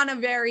I'm on a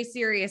very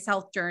serious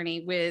health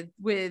journey with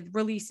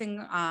releasing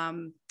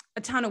a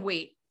ton of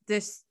weight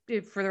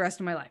for the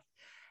rest of my life.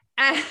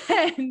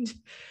 And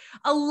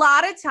a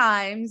lot of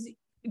times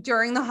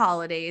during the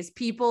holidays,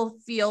 people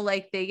feel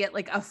like they get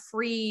like a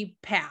free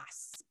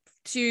pass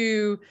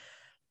to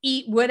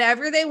eat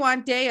whatever they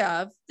want day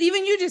of.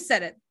 Even you just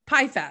said it,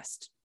 Pie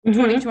Fest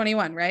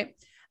 2021, right?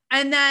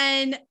 And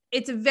then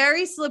it's a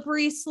very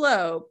slippery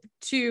slope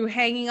to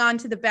hanging on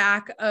to the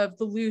back of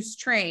the loose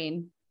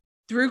train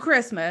through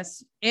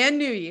Christmas and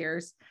New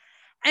Year's.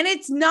 And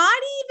it's not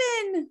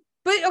even,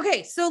 but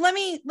okay, so let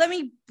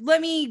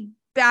me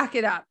back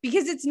it up,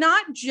 because it's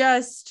not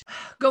just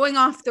going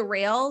off the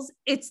rails.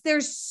 It's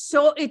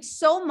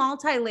so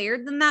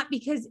multi-layered than that,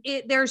 because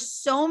there's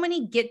so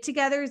many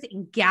get-togethers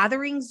and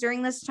gatherings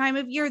during this time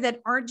of year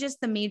that aren't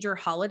just the major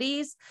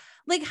holidays.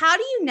 Like, how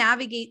do you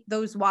navigate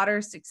those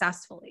waters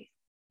successfully,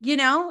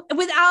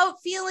 without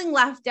feeling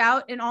left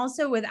out, and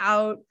also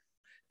without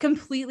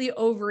completely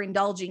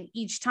overindulging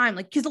each time?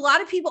 Like, because a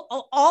lot of people,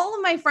 all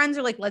of my friends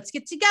are like, let's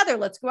get together,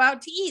 let's go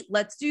out to eat,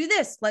 let's do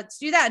this, let's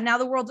do that. And now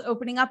the world's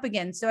opening up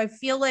again. So I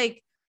feel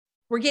like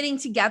we're getting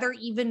together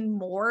even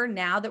more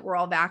now that we're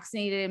all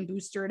vaccinated and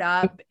boosted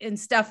up and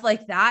stuff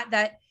like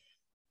that,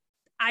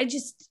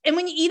 and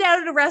when you eat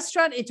out at a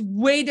restaurant, it's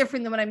way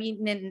different than what I'm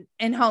eating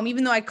in home.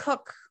 Even though I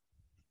cook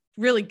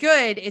really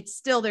good, it's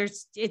still,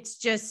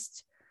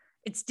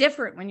 it's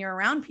different when you're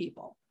around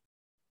people.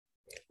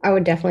 I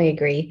would definitely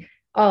agree.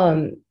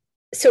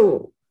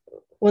 So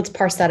let's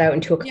parse that out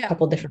into a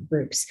couple different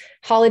groups.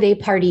 Holiday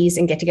parties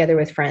and get together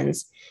with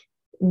friends.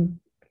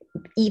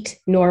 Eat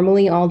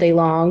normally all day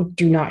long.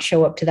 Do not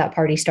show up to that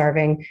party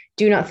starving.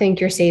 Do not think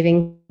you're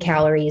saving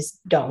calories.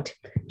 Don't.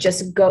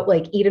 Just go,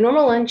 eat a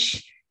normal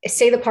lunch.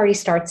 Say the party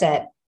starts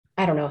at,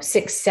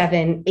 6,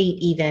 7, 8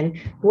 even,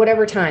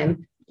 whatever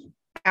time.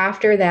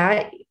 After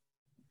that,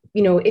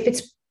 if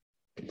it's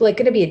going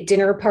to be a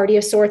dinner party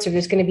of sorts, or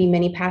there's going to be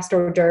many past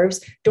hors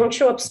d'oeuvres, don't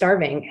show up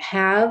starving.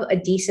 Have a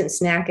decent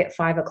snack at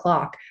 5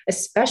 o'clock,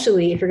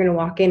 especially if you're going to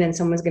walk in and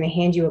someone's going to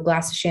hand you a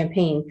glass of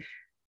champagne.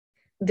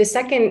 The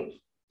second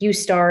you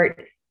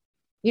start,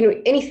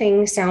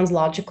 anything sounds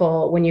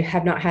logical when you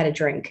have not had a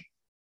drink.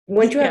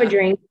 Once you have a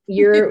drink,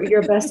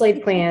 your best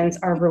laid plans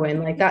are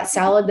ruined. Like that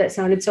salad that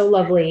sounded so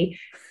lovely,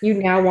 you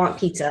now want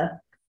pizza.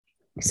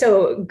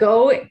 So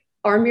go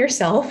arm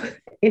yourself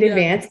in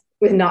advance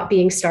with not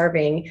being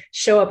starving.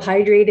 Show up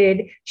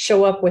hydrated,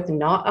 show up with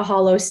not a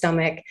hollow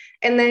stomach,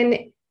 and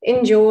then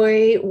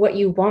enjoy what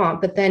you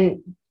want, but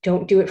then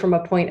don't do it from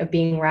a point of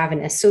being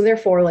ravenous. So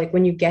therefore,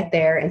 when you get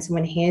there and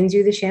someone hands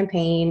you the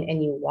champagne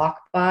and you walk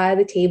by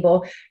the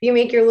table, you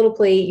make your little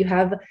plate, you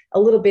have a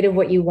little bit of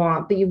what you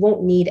want, but you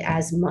won't need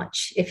as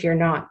much if you're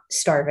not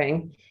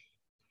starving.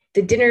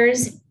 The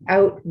dinners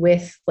out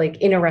with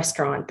in a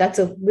restaurant, that's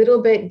a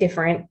little bit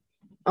different.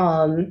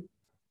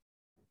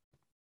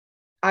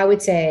 I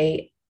would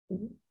say,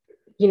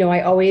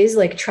 I always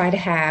try to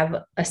have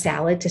a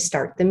salad to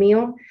start the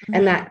meal.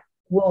 And that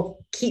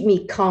will keep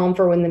me calm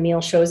for when the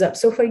meal shows up.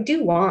 So if I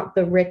do want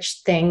the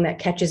rich thing that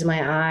catches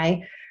my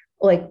eye,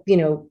 like, you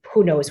know,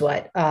 who knows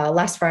what,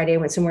 last Friday I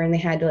went somewhere and they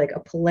had like a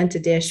polenta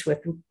dish with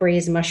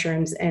braised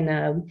mushrooms and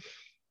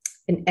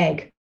an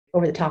egg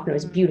over the top, and it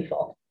was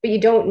beautiful. But you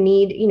don't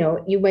need, you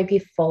know, you might be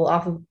full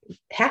off of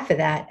half of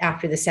that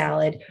after the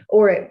salad,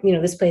 or, you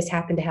know, this place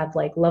happened to have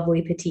like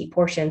lovely petite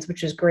portions,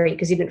 which was great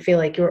because you didn't feel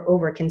like you were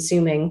over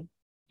consuming.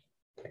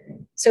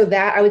 So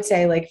that I would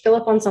say, like, fill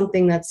up on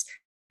something that's,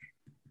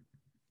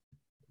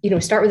 you know,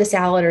 start with a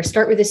salad or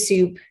start with a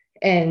soup.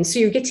 And so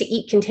you get to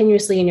eat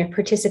continuously and you're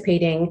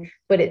participating,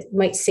 but it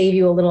might save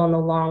you a little in the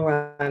long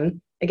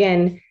run.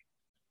 Again,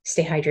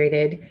 stay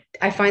hydrated.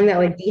 I find that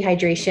like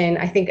dehydration,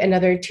 I think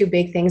another two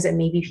big things that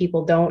maybe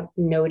people don't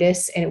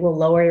notice, and it will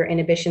lower your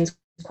inhibitions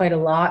quite a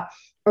lot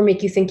or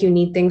make you think you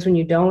need things when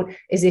you don't,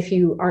 is if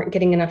you aren't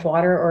getting enough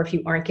water or if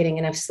you aren't getting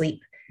enough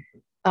sleep.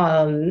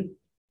 When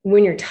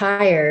you're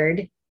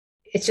tired,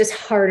 it's just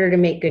harder to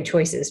make good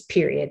choices,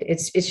 period.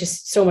 It's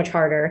just so much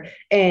harder.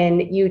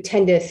 And you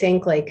tend to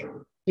think like,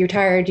 you're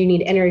tired, you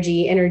need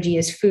energy. Energy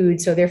is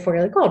food. So therefore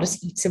you're like, oh, I'll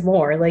just eat some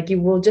more. Like,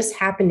 you will just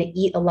happen to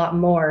eat a lot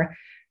more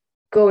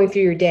going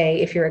through your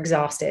day if you're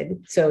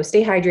exhausted. So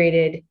stay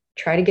hydrated,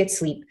 try to get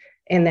sleep.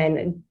 And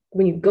then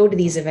when you go to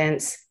these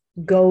events,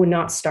 go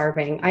not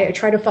starving. I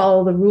try to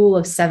follow the rule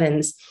of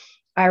sevens.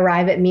 I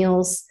arrive at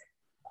meals.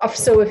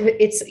 So if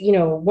it's, you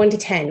know, 1 to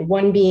 10,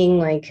 1 being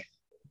like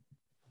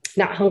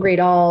not hungry at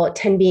all,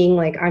 10 being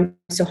like, I'm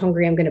so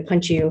hungry, I'm going to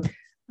punch you.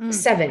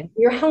 7,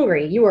 you're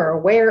hungry. You are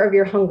aware of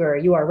your hunger.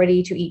 You are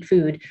ready to eat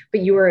food,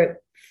 but you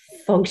are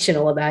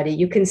functional about it.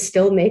 You can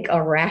still make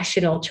a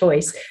rational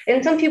choice.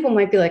 And some people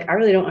might be like, I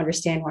really don't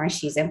understand why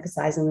she's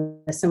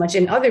emphasizing this so much.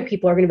 And other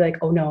people are going to be like,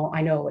 oh no,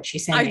 I know what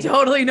she's saying. I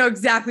totally know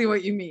exactly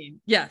what you mean.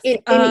 Yes.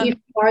 And if you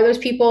are those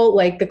people,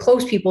 like the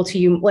close people to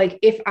you, like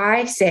if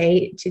I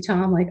say to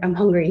Tom, like, I'm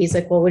hungry, he's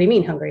like, well, what do you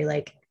mean hungry?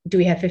 Like, do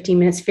we have 15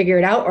 minutes to figure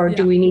it out? Or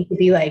do we need to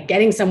be like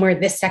getting somewhere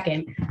this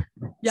second?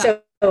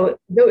 So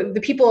the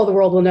people of the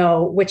world will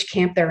know which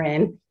camp they're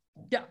in.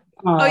 Yeah.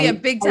 Oh yeah.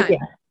 Big time.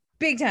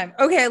 Big time.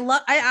 Okay.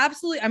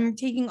 I'm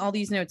taking all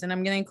these notes and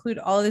I'm going to include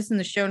all of this in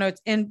the show notes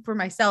and for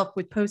myself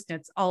with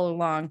Post-its all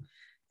along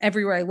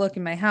everywhere I look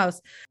in my house.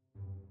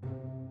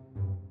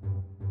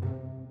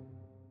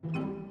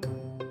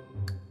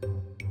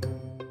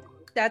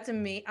 That's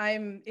amazing.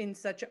 I'm in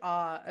such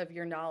awe of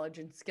your knowledge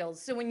and skills.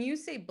 So when you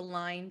say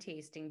blind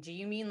tasting, do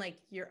you mean like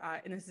your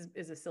eye, and this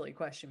is a silly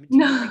question, but do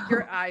you mean like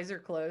your eyes are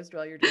closed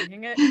while you're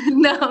drinking it?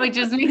 No, it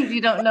just means you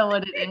don't know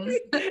what it is.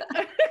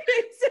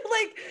 So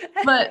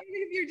like, but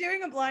if you're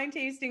doing a blind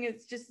tasting,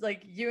 it's just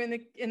like you in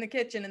the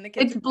kitchen.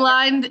 It's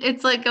blind.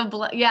 It's like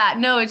yeah,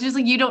 no, it's just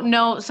like, you don't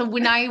know. So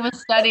when I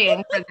was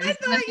studying for this,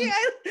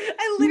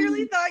 I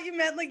literally thought you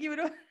meant like you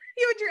had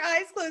your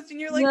eyes closed and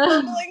you're like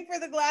fumbling for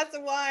the glass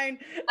of wine.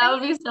 That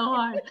would be so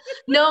hard.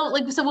 No,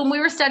 like, so when we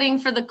were studying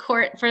for the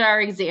court for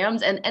our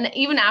exams, and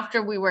even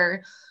after we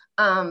were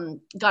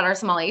got our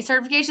sommelier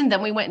certification,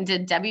 then we went and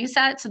did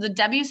DebuSet. So the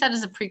DebuSet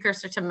is a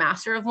precursor to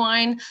Master of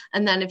Wine,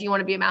 and then if you want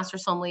to be a Master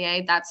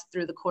Sommelier, that's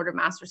through the Court of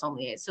Master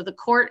Sommeliers. So the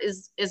court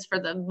is for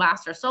the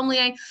Master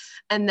Sommelier,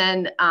 and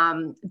then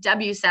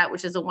DebuSet,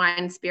 which is a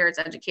wine spirits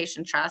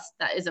education trust,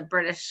 that is a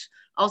British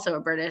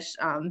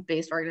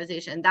based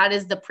organization. That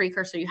is the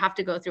precursor. You have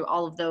to go through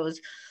all of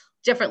those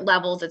different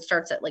levels. It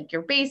starts at like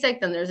your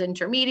basic, then there's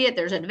intermediate,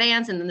 there's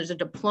advanced, and then there's a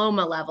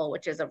diploma level,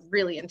 which is a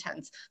really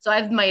intense. So I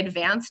have my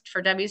advanced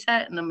for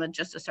DebuSet, and I'm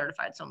just a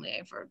certified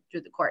sommelier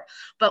through the court.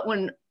 But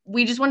when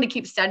we just wanted to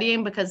keep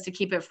studying, because to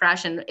keep it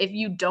fresh, and if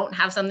you don't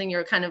have something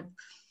you're kind of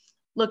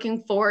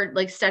looking forward,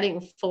 like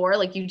studying for,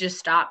 like, you just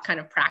stop kind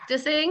of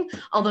practicing.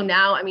 Although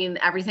now, I mean,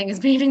 everything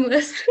is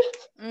meaningless.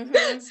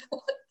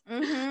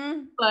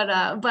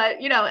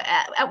 But you know,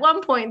 at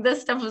one point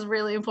this stuff was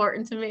really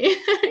important to me.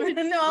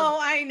 No,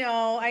 I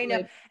know.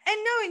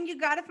 And you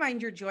got to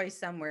find your joy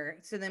somewhere,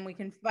 so then we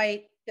can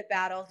fight the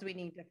battles we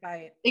need to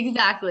fight.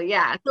 Exactly.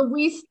 Yeah. So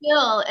we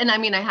still, and I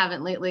mean, I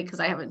haven't lately because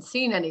I haven't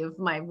seen any of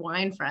my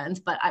wine friends,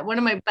 but one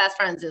of my best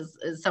friends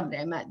is somebody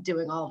I met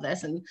doing all of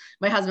this. And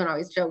my husband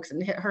always jokes,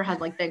 and her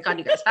husband, like, thank God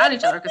you guys found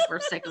each other, because we're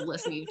sick of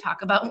listening to you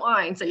talk about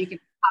wine, so you can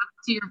talk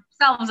to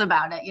yourselves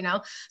about it, you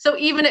know? So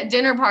even at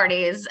dinner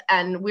parties,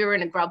 and we were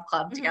in a grub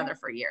club together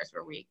for years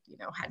where we, you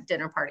know, had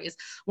dinner parties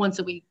once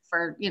a week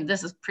for, you know,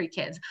 this is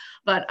pre-kids,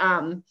 but,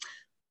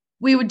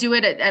 we would do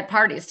it at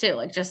parties too,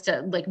 like just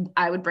to, like,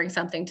 I would bring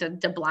something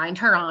to blind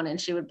her on and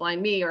she would blind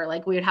me, or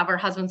like we would have our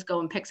husbands go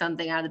and pick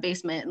something out of the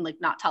basement and like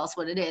not tell us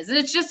what it is. And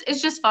it's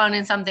just fun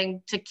and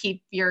something to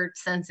keep your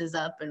senses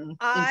up and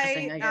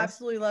interesting, I guess.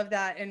 Absolutely love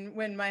that. And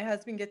when my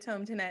husband gets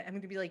home tonight, I'm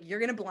going to be like, you're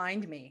going to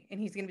blind me. And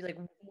he's going to be like,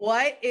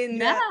 what in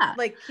that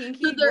like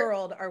kinky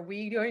world are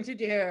we going to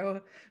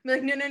do? I'm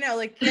like, no,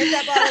 like get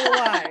that bottle of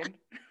wine.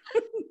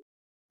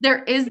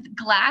 There is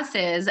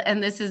glasses,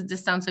 and this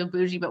sounds so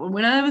bougie, but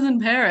when I was in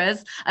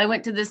Paris, I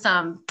went to this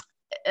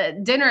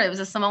dinner. It was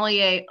a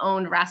sommelier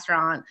owned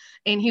restaurant,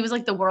 and he was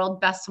like the world's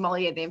best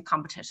sommelier. They have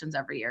competitions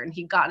every year, and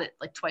he got it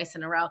like twice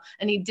in a row.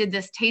 And he did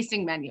this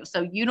tasting menu.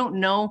 So you don't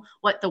know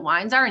what the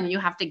wines are, and you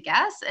have to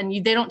guess, and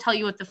they don't tell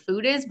you what the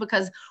food is,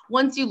 because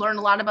once you learn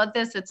a lot about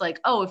this, it's like,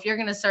 oh, if you're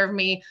going to serve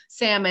me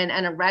salmon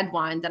and a red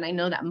wine, then I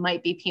know that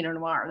might be Pinot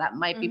Noir, or that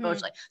might be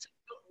Beaujolais. So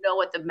know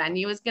what the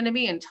menu is going to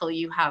be until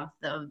you have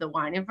the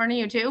wine in front of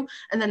you too.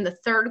 And then the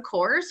third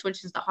course,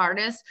 which is the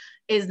hardest,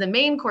 is the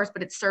main course,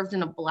 but it's served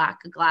in a black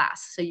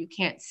glass, so you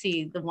can't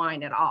see the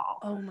wine at all.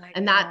 Oh my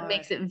And that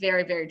makes it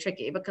very, very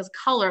tricky, because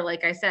color,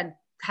 like I said,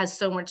 has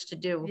so much to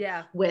do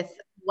with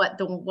what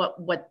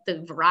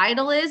the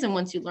varietal is. And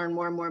once you learn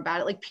more and more about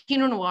it, like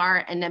Pinot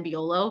Noir and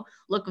Nebbiolo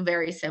look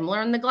very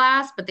similar in the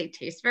glass, but they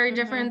taste very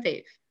different.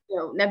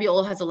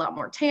 Nebbiolo has a lot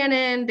more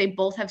tannin. They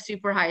both have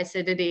super high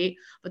acidity,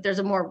 but there's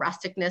a more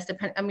rusticness,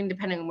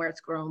 depending on where it's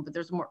grown, but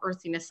there's more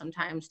earthiness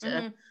sometimes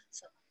to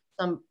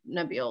some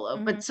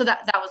Nebbiolo. But so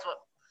that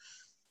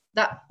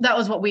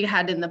was what we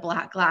had in the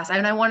black glass.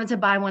 And I wanted to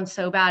buy one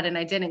so bad, and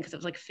I didn't, because it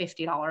was like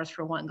 $50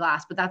 for one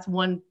glass. But that's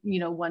one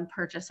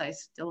purchase I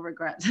still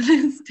regret to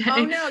this day.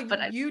 Oh no,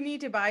 but you need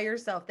to buy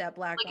yourself that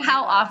black glass.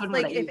 How often?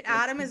 Like, if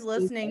Adam is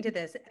listening to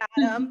this,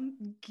 Adam,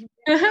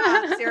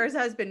 Sarah's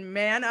husband,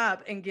 man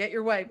up and get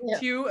your wife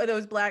 2 of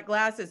those black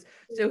glasses,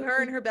 so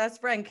her and her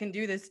best friend can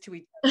do this to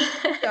each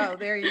other. So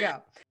there you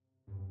go.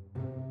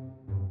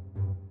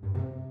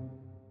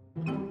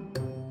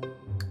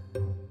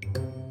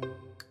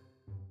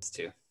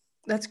 Too.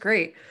 That's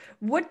great.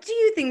 What do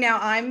you think now?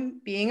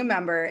 I'm being a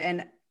member,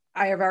 and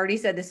I have already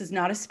said this is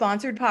not a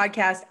sponsored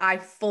podcast. I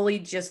fully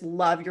just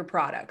love your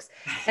products,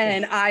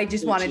 and I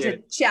just wanted to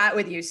chat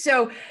with you.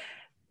 So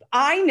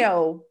I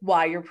know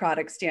why your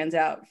product stands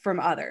out from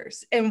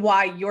others, and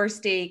why your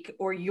steak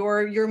or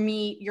your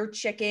meat, your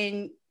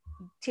chicken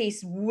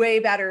tastes way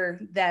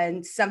better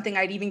than something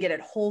I'd even get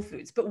at Whole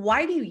Foods. But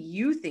why do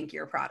you think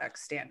your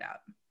products stand out?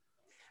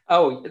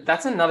 Oh,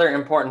 that's another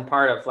important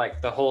part of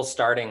like the whole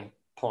starting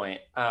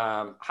point.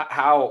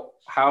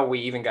 How we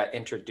even got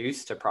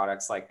introduced to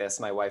products like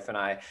this, my wife and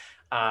I.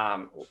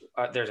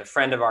 There's a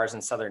friend of ours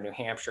in southern New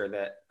Hampshire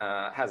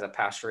that has a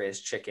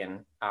pasture-raised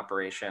chicken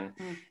operation.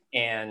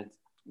 And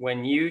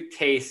when you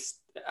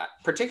taste,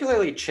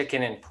 particularly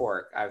chicken and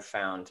pork, I've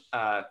found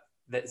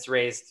that's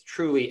raised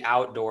truly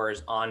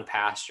outdoors on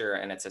pasture,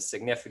 and it's a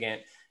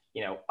significant,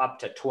 up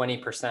to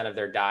 20% of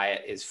their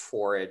diet is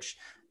forage.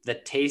 The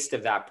taste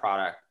of that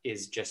product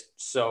is just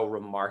so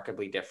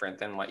remarkably different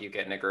than what you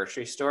get in a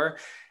grocery store.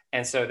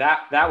 And so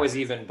that was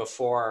even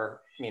before,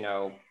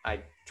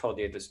 I told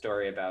you the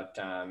story about,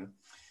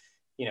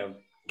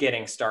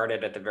 getting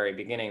started at the very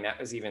beginning. That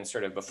was even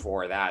sort of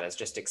before that, as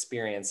just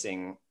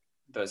experiencing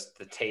the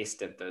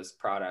taste of those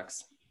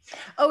products.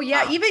 Oh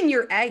yeah. Even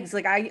your eggs,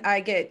 like I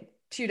get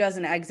 2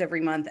 dozen eggs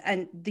every month,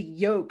 and the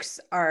yolks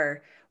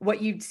are what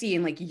you'd see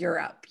in like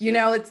Europe,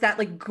 it's that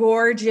like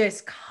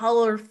gorgeous,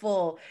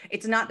 colorful,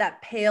 it's not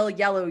that pale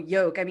yellow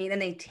yolk. I mean,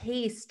 and they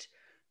taste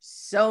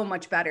so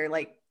much better.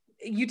 Like,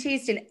 you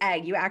taste an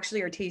egg, you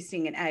actually are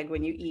tasting an egg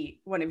when you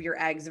eat one of your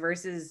eggs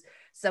versus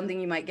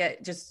something you might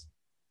get just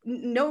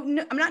no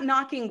I'm not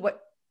knocking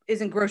what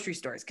is in grocery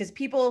stores, because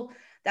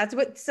that's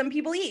what some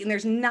people eat, and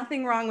there's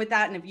nothing wrong with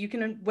that. And if you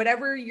can,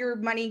 whatever your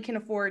money can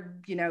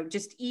afford,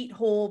 just eat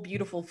whole,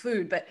 beautiful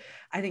food. But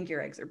I think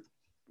your eggs are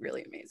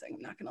really amazing.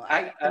 I'm not gonna lie,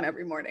 I eat them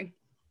every morning.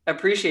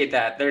 Appreciate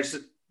that.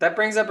 That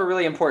brings up a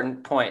really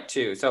important point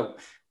too. So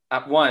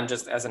one,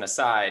 just as an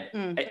aside,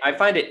 I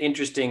find it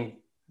interesting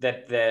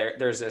that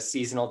there's a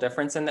seasonal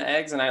difference in the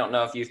eggs. And I don't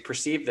know if you've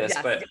perceived this,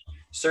 but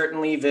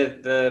certainly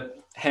the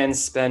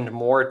hens spend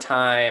more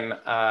time,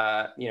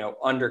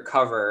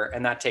 undercover,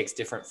 and that takes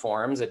different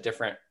forms at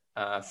different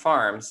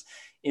farms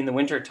in the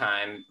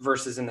wintertime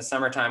versus in the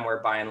summertime, where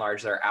by and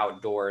large they're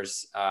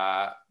outdoors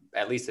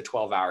at least the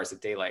 12 hours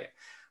of daylight.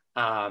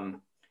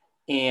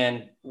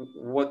 And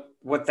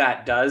what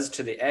that does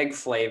to the egg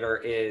flavor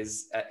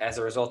is, as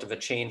a result of a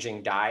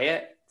changing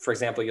diet, for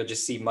example, you'll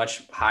just see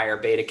much higher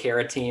beta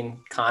carotene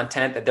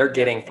content that they're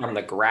getting from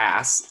the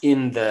grass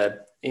in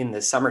the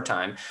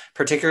summertime,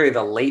 particularly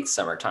the late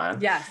summertime.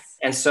 Yes.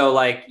 And so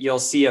like you'll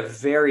see a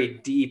very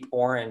deep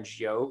orange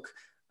yolk,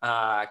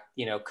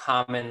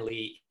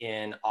 commonly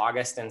in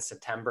August and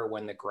September,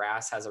 when the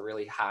grass has a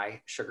really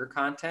high sugar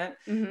content.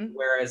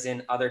 Whereas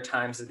in other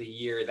times of the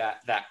year,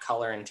 that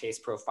color and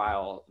taste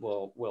profile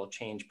will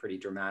change pretty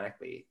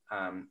dramatically,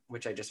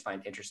 which I just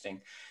find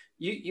interesting.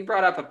 You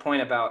brought up a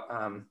point about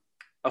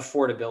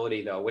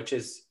affordability, though, which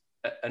is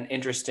an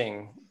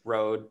interesting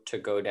road to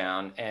go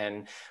down,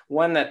 and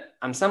one that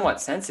I'm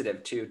somewhat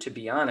sensitive to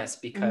be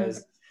honest,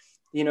 because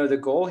the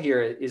goal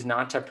here is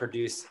not to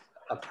produce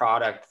a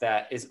product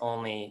that is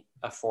only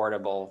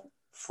affordable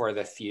for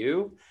the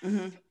few.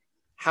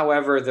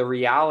 However, the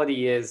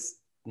reality is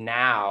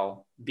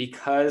now,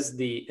 because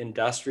the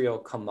industrial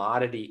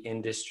commodity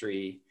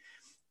industry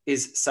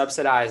is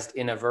subsidized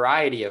in a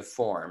variety of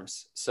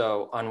forms.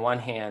 So on one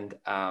hand,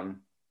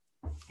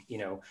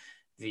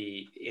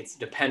 its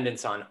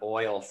dependence on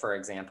oil, for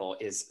example,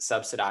 is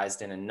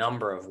subsidized in a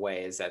number of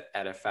ways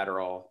at a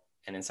federal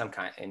and in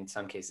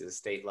some cases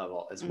state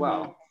level as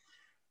well.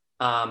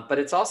 But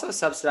it's also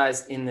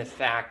subsidized in the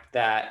fact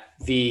that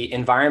the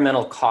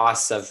environmental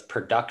costs of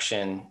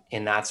production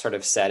in that sort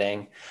of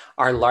setting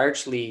are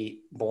largely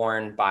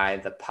borne by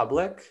the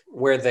public,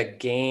 where the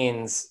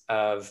gains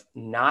of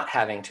not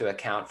having to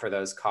account for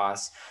those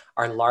costs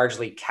are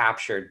largely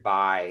captured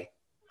by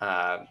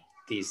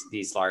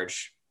these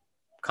large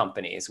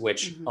companies,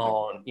 which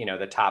own,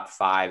 the top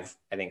 5,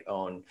 I think,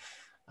 own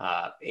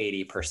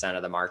 80%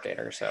 of the market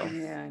or so.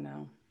 Yeah, I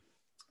know.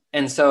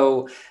 And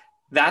so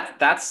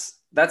that's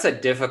a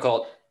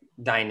difficult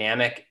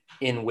dynamic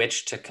in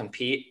which to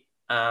compete.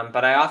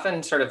 But I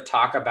often sort of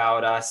talk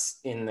about us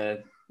in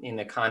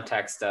the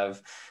context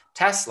of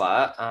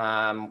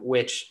Tesla,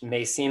 which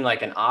may seem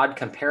like an odd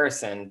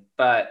comparison,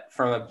 but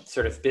from a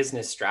sort of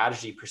business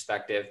strategy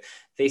perspective,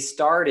 they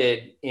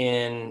started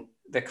in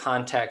the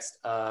context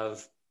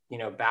of,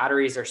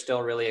 batteries are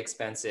still really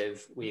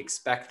expensive. We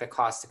expect the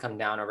cost to come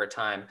down over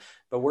time,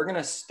 but we're going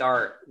to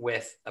start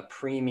with a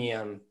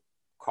premium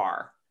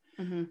car.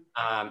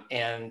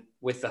 And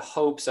with the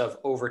hopes of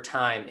over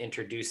time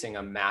introducing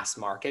a mass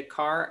market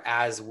car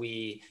as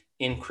we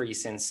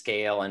increase in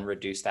scale and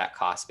reduce that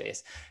cost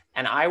base.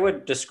 And I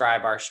would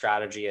describe our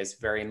strategy as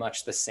very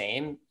much the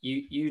same.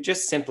 You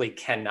just simply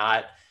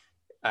cannot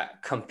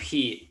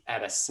compete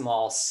at a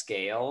small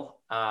scale.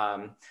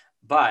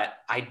 But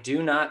I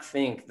do not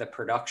think the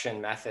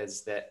production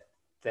methods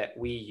that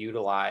we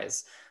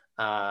utilize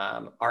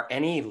are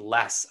any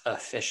less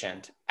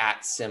efficient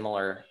at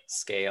similar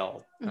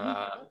scale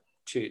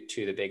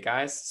to the big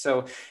guys.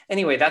 So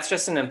anyway, that's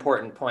just an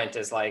important point,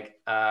 is like,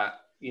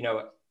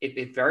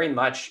 it very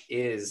much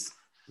is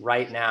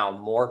right now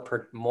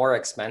more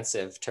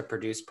expensive to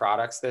produce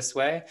products this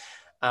way.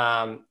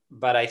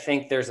 But I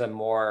think there's a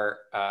more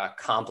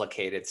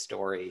complicated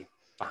story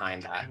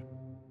behind that.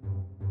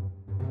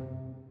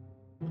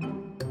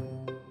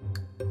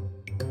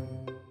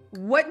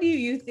 What do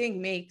you think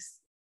makes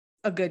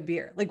a good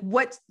beer? Like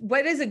what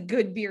does a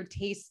good beer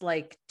taste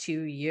like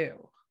to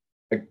you?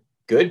 A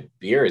good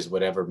beer is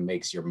whatever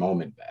makes your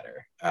moment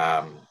better.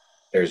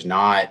 There's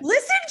not...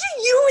 Listen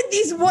to you with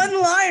these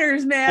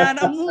one-liners, man.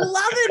 I'm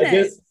loving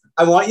it.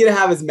 I want you to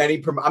have as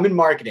many... I'm in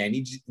marketing. I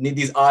need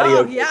these audio.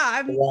 Oh,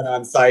 yeah. One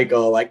on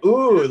cycle. Like,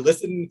 ooh,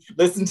 listen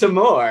to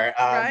more.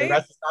 Right? The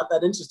rest is not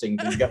that interesting.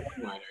 Just get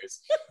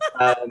one-liners.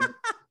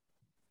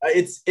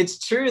 It's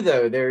true,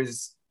 though.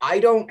 I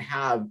don't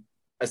have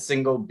a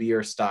single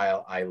beer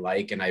style I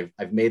like. And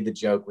I've made the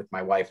joke with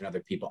my wife and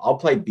other people. I'll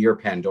play Beer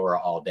Pandora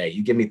all day.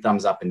 You give me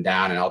thumbs up and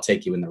down and I'll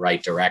take you in the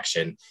right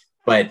direction.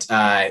 But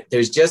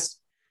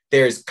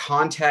there's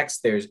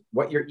context, there's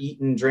what you're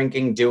eating,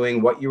 drinking,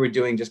 doing, what you were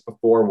doing just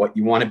before, what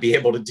you want to be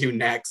able to do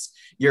next.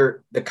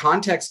 The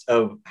context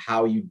of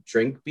how you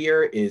drink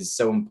beer is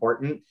so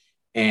important.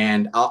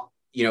 And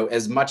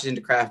as much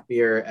into craft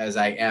beer as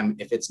I am,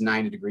 if it's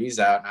 90 degrees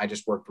out and I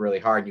just worked really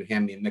hard and you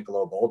hand me a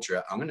Michelob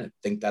Ultra, I'm going to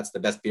think that's the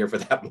best beer for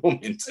that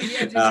moment.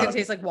 Yeah, it's going to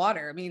taste like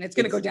water. I mean, it's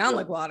going to go down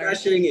like water.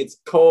 Refreshing, it's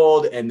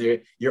cold, and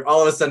you're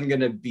all of a sudden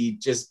going to be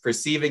just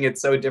perceiving it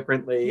so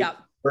differently. Yep.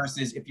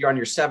 Versus if you're on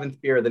your 7th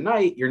beer of the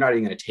night, you're not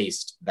even going to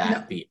taste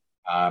that beer.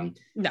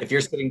 If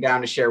you're sitting down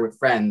to share with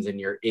friends and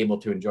you're able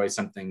to enjoy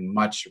something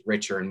much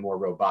richer and more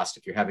robust,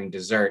 if you're having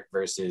dessert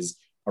versus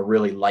a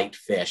really light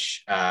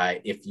fish,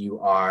 if you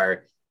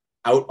are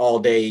out all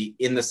day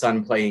in the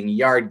sun playing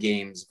yard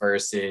games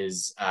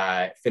versus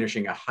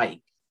finishing a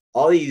hike,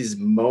 all these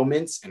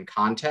moments and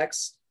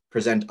contexts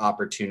present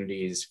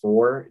opportunities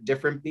for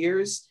different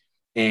beers,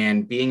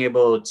 and being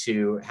able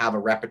to have a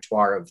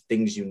repertoire of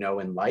things you know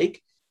and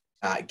like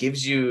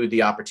gives you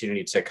the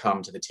opportunity to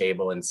come to the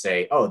table and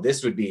say, oh,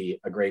 this would be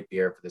a great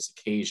beer for this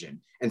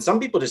occasion. And some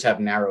people just have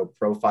narrow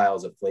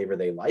profiles of flavor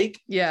they like.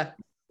 Yeah.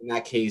 In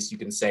that case, you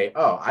can say,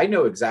 oh, I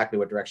know exactly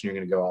what direction you're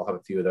going to go. I'll have a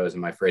few of those in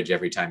my fridge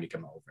every time you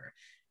come over.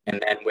 And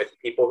then with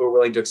people who are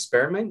willing to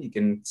experiment, you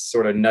can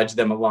sort of nudge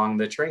them along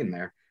the train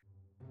there.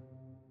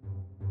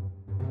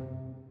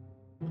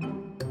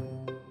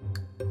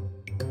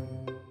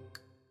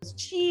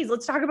 Cheese.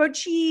 Let's talk about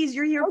cheese.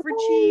 You're here for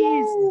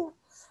cheese.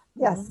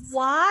 Yes.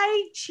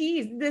 Why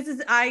cheese?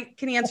 I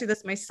can answer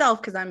this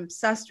myself because I'm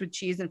obsessed with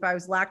cheese. And if I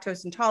was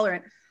lactose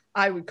intolerant,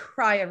 I would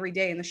cry every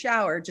day in the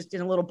shower, just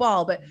in a little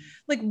ball. But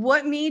like,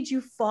 what made you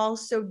fall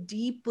so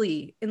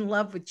deeply in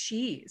love with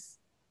cheese?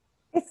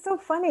 It's so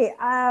funny.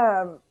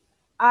 I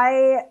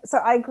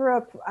grew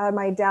up,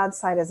 my dad's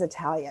side is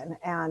Italian,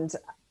 and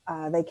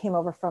they came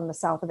over from the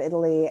south of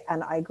Italy.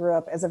 And I grew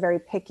up as a very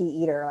picky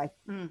eater, like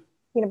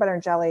peanut butter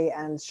and jelly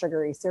and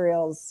sugary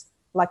cereals.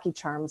 Lucky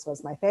Charms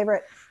was my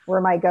favorite,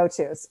 were my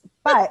go-tos.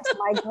 But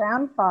my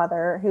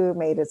grandfather, who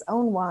made his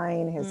own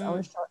wine, his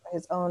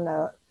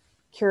own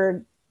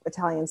cured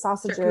Italian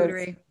sausages,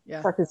 charcuterie,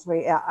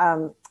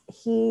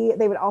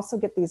 they would also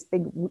get these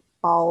big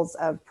balls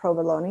of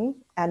provolone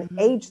and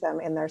age them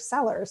in their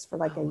cellars for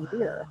like a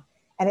year.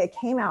 And it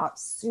came out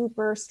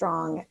super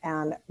strong,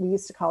 and we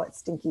used to call it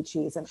stinky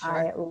cheese, and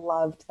I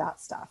loved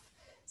that stuff.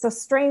 So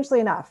strangely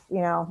enough,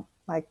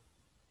 like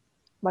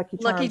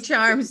Lucky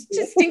Charms,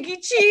 just stinky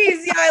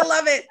cheese. Yeah, I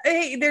love it.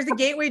 Hey, there's a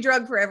gateway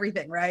drug for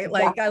everything, right?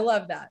 Like, I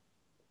love that.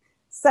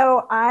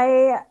 So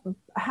I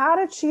had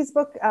a cheese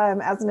book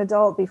as an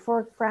adult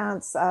before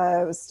France.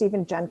 It was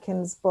Stephen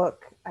Jenkins'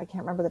 book. I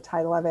can't remember the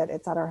title of it.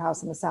 It's at our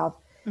house in the South.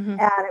 And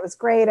it was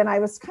great. And I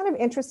was kind of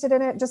interested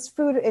in it, just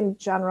food in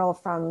general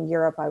from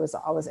Europe. I was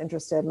always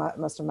interested.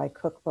 Most of my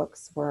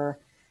cookbooks were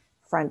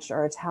French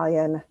or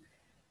Italian.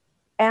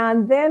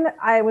 And then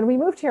when we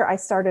moved here, I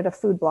started a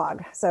food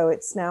blog. So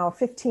it's now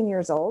 15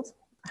 years old.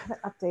 I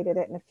haven't updated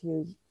it in a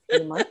few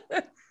months,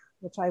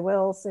 which I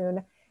will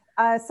soon.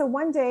 So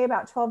one day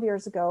about 12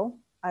 years ago,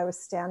 I was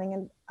standing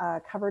in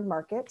a covered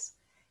market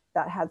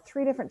that had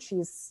 3 different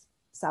cheese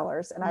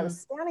sellers. And I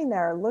was standing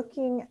there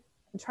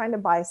trying to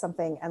buy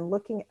something and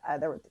looking,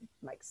 there were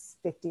like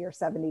 50 or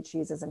 70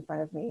 cheeses in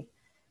front of me.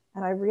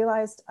 And I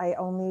realized I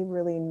only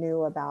really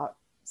knew about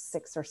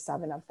 6 or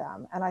 7 of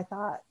them. And I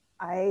thought,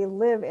 I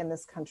live in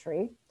this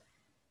country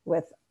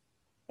with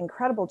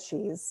incredible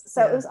cheese.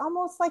 So it was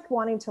almost like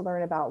wanting to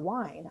learn about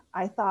wine.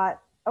 I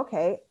thought,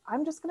 okay,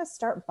 I'm just going to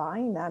start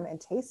buying them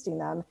and tasting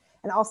them.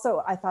 And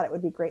also I thought it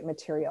would be great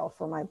material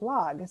for my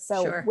blog.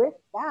 So with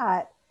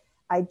that,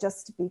 I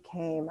just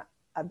became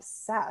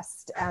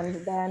obsessed.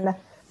 And then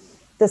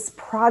this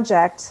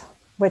project,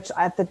 which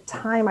at the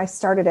time I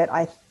started it,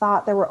 I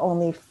thought there were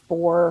only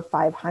 400 or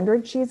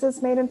 500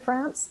 cheeses made in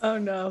France. Oh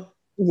no.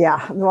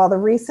 Yeah. Well, the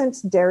recent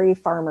Dairy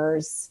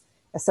Farmers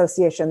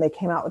Association, they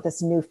came out with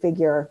this new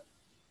figure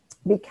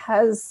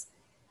because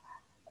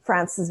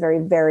France is very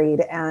varied.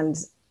 And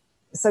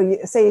so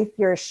say if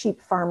you're a sheep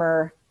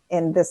farmer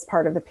in this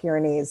part of the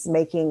Pyrenees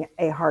making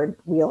a hard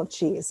wheel of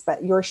cheese,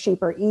 but your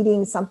sheep are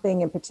eating something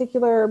in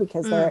particular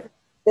because they're at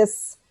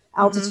this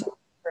altitude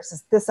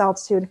versus this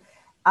altitude.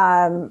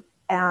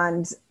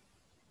 And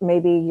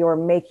maybe you're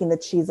making the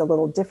cheese a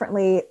little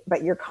differently,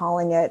 but you're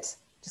calling it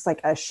just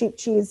like a sheep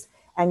cheese.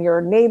 And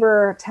your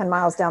neighbor 10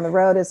 miles down the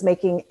road is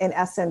making, in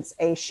essence,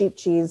 a sheep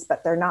cheese,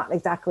 but they're not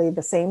exactly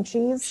the same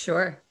cheese.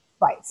 Sure.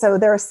 Right. So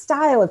they're a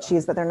style of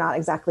cheese, but they're not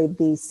exactly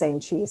the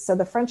same cheese. So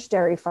the French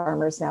dairy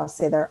farmers now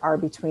say there are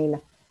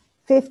between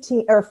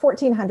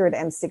 1,400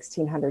 and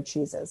 1,600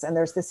 cheeses. And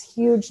there's this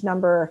huge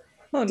number.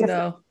 Oh,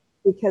 no.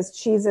 Because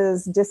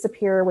cheeses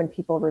disappear when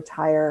people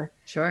retire.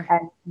 Sure.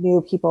 And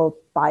new people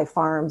buy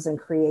farms and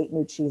create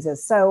new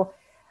cheeses. So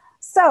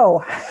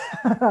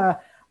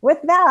with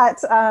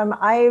that,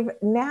 I've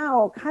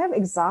now kind of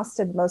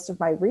exhausted most of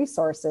my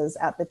resources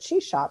at the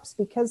cheese shops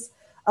because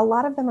a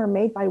lot of them are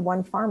made by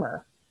one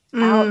farmer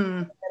out in the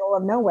middle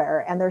of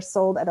nowhere, and they're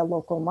sold at a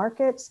local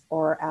market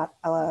or at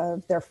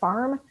their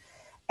farm.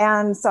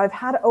 And so I've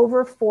had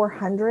over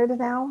 400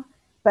 now,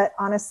 but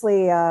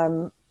honestly,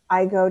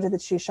 I go to the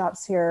cheese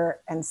shops here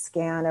and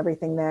scan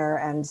everything there,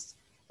 and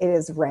it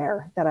is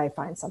rare that I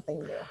find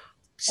something new.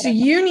 So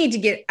you need to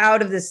get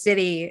out of the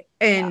city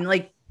and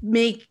like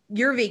make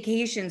your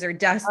vacations or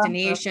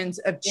destinations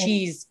of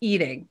cheese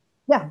eating.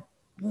 Yeah.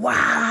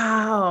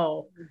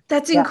 Wow.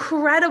 That's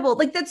incredible.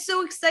 Like, that's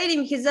so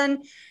exciting because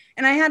then,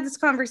 and I had this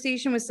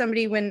conversation with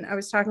somebody when I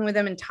was talking with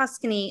them in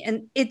Tuscany,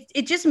 and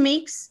it just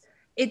makes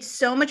it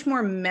so much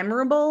more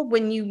memorable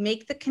when you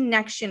make the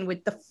connection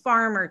with the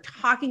farmer,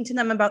 talking to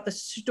them about the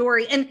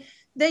story. And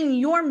then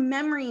your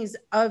memories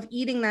of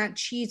eating that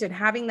cheese and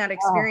having that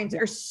experience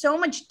are so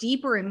much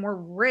deeper and more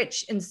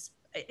rich, and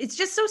it's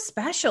just so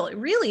special. It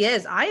really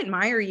is. I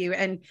admire you.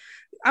 And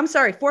I'm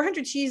sorry,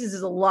 400 cheeses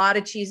is a lot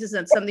of cheeses.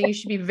 That's something you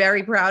should be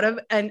very proud of.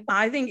 And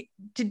I think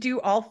to do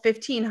all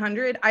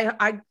 1,500,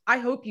 I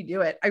hope you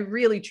do it. I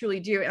really, truly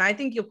do. And I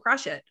think you'll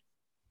crush it.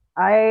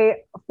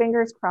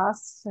 Fingers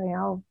crossed,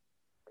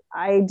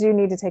 I do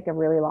need to take a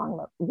really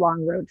long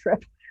road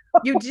trip.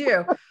 You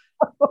do.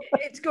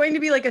 It's going to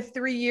be like a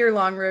 3-year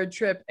long road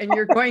trip, and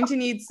you're going to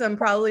need some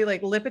probably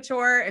like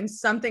Lipitor and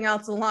something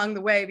else along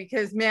the way,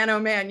 because man, oh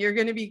man, you're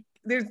going to be,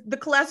 the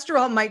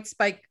cholesterol might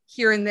spike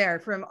here and there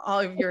from all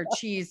of your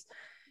cheese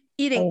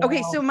eating.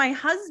 Okay. So my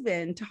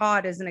husband,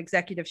 Todd, is an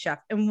executive chef.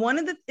 And one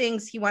of the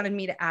things he wanted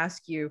me to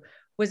ask you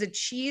was a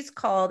cheese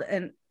called,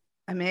 and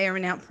I may or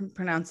may not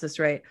pronounce this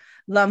right,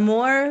 La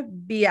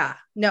Morbier.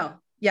 La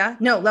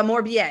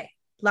Morbier.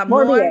 La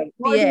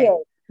Morbier.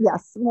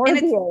 Yes.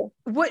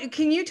 What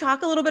can you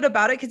talk a little bit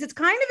about it? Because it's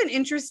kind of an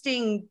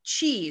interesting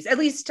cheese, at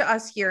least to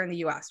us here in the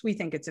US. We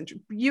think it's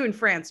interesting. You in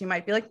France, you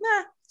might be like,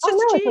 nah, it's just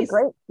a cheese. It's a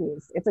great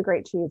cheese. It's a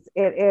great cheese.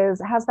 It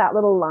has that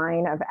little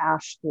line of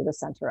ash through the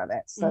center of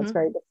it. So it's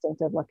very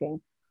distinctive looking.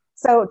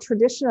 So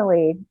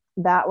traditionally,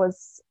 that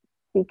was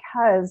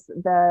because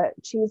the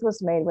cheese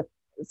was made with,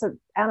 so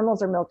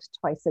animals are milked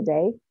twice a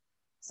day.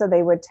 So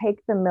they would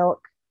take the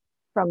milk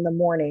from the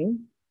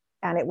morning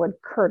and it would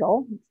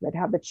curdle. They'd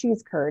have the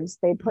cheese curds.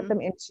 They'd put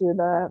them into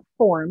the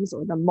forms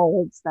or the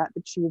molds that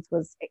the cheese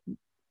was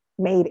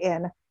made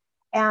in.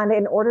 And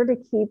in order to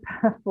keep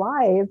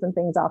flies and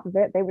things off of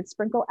it, they would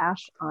sprinkle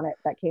ash on it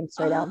that came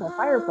straight out of the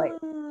fireplace.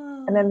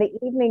 And then the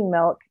evening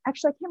milk,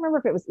 actually, I can't remember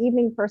if it was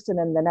evening first and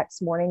then the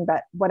next morning,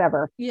 but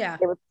whatever. Yeah.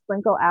 They would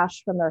sprinkle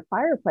ash from their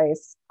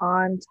fireplace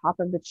on top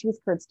of the cheese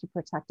curds to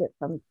protect it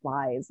from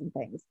flies and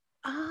things.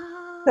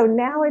 So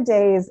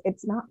nowadays,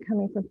 it's not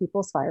coming from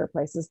people's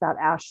fireplaces. That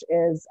ash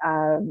is,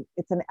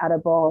 it's an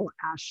edible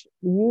ash,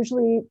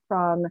 usually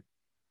from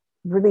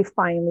really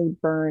finely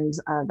burned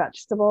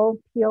vegetable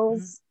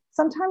peels,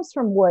 sometimes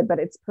from wood, but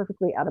it's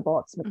perfectly edible.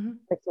 It's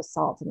mixed with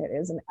salt, and it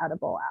is an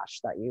edible ash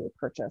that you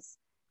purchase.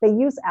 They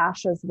use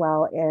ash as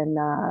well in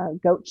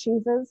goat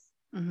cheeses.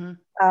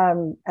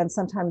 And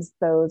sometimes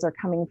those are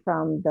coming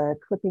from the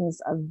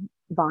clippings of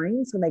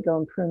vines when they go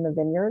and prune the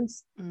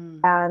vineyards.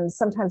 And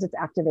sometimes it's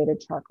activated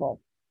charcoal.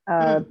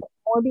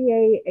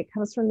 Morbier, it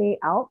comes from the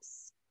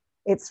Alps.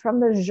 It's from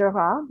the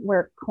Jura,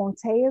 where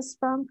Comté is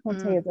from.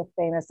 Comté is a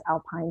famous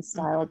Alpine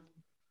style.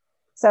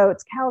 So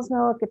it's cow's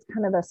milk. It's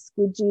kind of a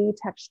squidgy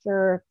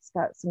texture. It's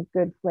got some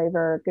good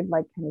flavor, good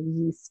like kind of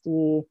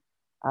yeasty,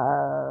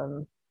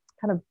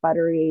 kind of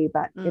buttery,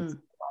 but it's,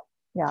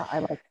 yeah, I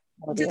like it.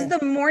 Does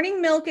the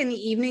morning milk and the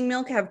evening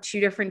milk have two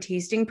different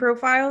tasting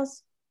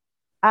profiles?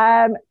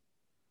 The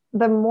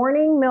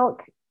morning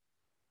milk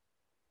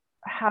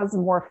has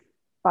more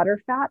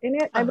butter fat in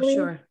it, I believe,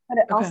 but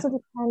it also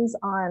depends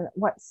on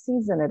what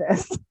season it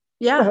is.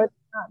 Yeah, so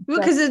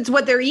because it's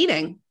what they're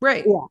eating,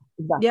 right? Yeah,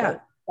 exactly. Yeah.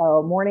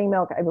 So morning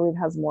milk, I believe,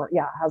 has more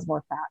fat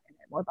in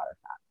it, more butter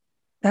fat.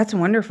 That's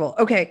wonderful.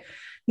 Okay,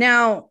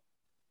 now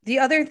the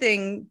other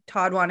thing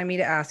Todd wanted me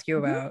to ask you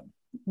about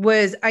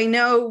was, I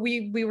know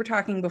we were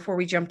talking before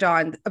we jumped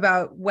on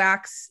about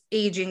wax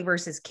aging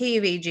versus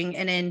cave aging,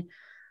 and in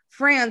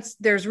France,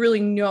 there's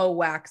really no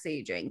wax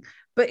aging,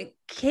 but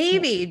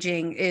cave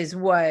aging is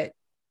what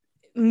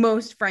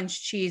most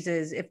French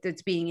cheeses, if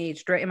it's being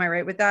aged, right? Am I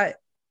right with that?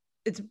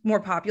 It's more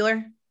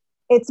popular.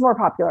 It's more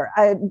popular.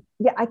 I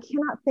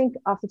cannot think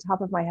off the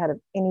top of my head of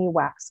any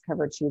wax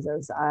covered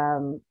cheeses.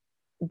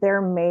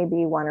 There may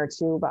be one or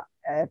two, but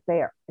if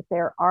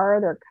there are,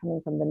 they're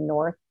coming from the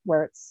north,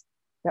 where it's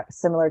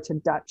similar to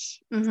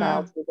Dutch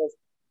style cheeses.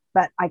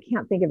 But I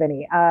can't think of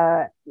any.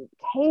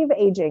 Cave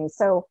aging.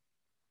 So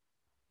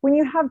when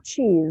you have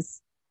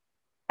cheese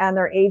and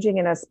they're aging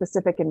in a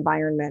specific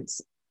environment,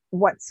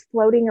 what's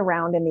floating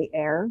around in the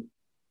air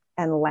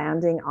and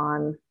landing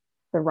on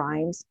the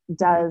rind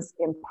does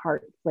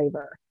impart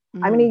flavor.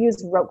 I'm going to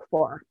use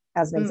Roquefort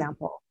as an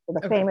example. So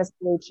the famous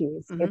blue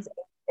cheese. It's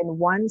in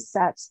one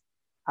set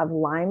of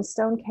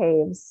limestone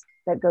caves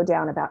that go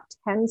down about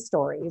 10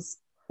 stories.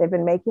 They've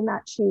been making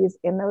that cheese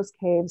in those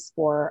caves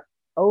for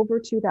over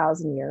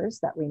 2,000 years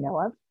that we know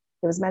of.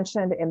 It was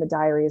mentioned in the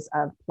diaries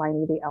of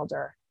Pliny the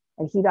Elder,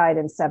 and he died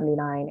in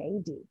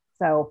 79 AD.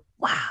 So,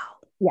 wow.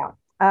 Yeah.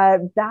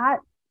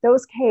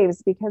 Those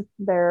caves, because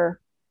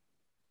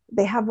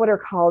they have what are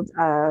called,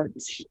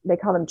 they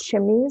call them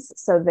chimneys.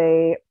 So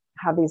they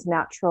have these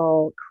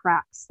natural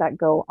cracks that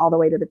go all the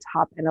way to the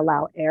top and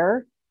allow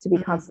air to be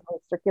constantly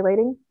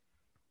circulating.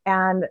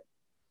 And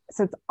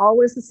so it's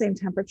always the same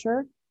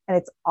temperature, and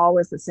it's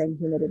always the same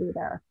humidity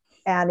there.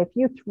 And if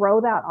you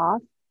throw that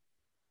off,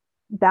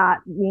 that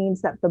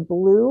means that the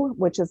blue,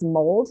 which is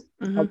mold,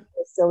 called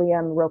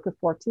Bacillium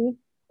roqueforti,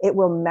 it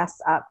will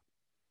mess up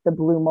the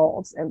blue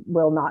molds and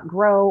will not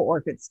grow. Or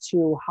if it's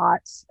too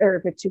hot, or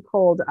if it's too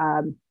cold,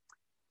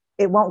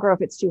 it won't grow.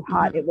 If it's too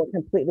hot, it will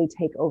completely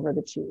take over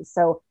the cheese.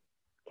 So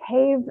a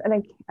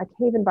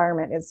cave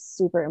environment is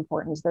super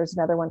important. There's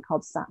another one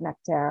called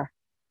Saint-Nectaire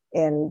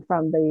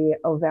from the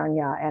Auvergne,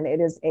 and it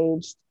is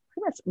aged,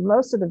 pretty much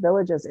most of the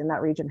villages in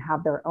that region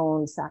have their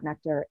own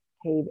Saint-Nectaire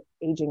cave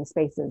aging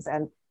spaces.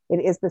 And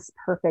it is this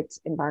perfect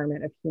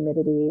environment of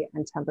humidity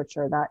and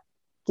temperature that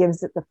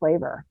gives it the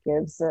flavor,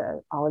 gives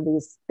all of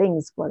these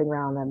things floating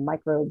around, and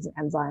microbes,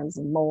 and enzymes,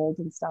 and mold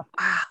and stuff.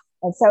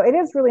 And so it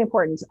is really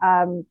important.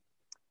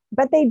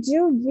 But they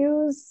do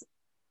use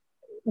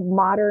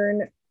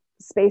modern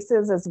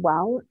spaces as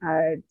well.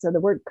 So the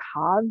word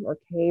cave or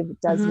cave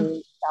does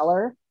mean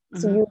cellar.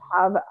 So you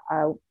have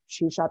a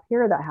cheese shop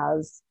here that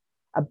has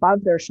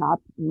above their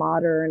shop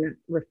modern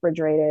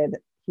refrigerated,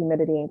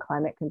 humidity and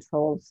climate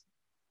controlled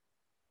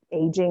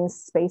aging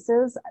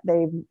spaces.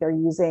 They're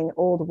using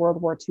old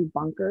World War II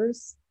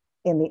bunkers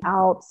in the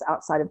Alps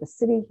outside of the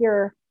city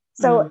here.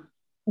 So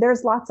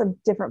there's lots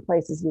of different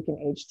places you can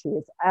age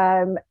cheese.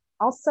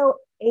 Also,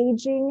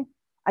 aging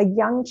a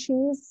young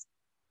cheese,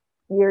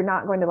 you're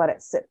not going to let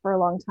it sit for a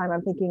long time.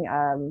 I'm thinking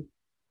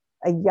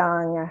a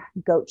young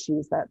goat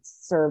cheese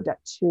that's served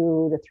at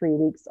 2 to 3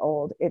 weeks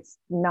old. It's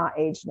not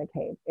aged in a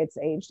cave. It's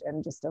aged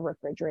in just a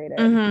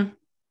refrigerated,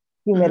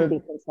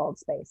 humidity controlled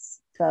space.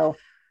 So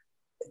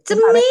it's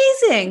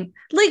amazing.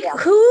 Like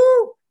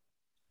who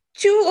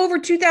over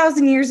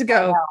 2,000 years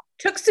ago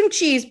took some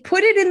cheese,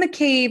 put it in the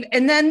cave,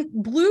 and then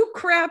blue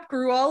crap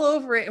grew all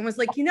over it and was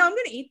like, I'm going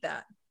to eat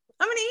that.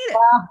 I'm going to eat it.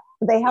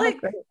 They have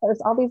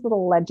there's all these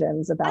little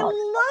legends about. I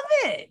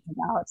love it.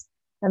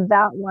 And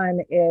that one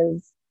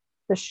is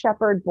the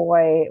shepherd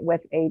boy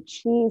with a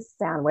cheese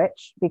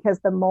sandwich, because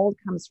the mold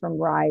comes from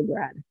rye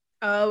bread.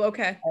 Oh,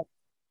 okay.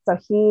 So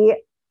he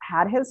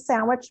had his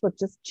sandwich with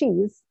just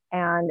cheese,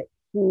 and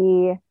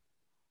he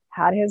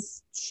had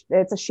it's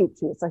a sheep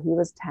cheese. So he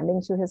was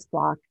tending to his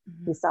flock.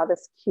 He saw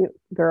this cute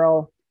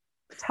girl,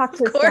 tucked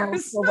his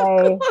sandwich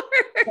away,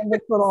 in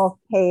this little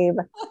cave,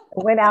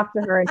 went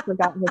after her and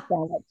forgot his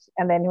sandwich.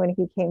 And then when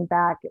he came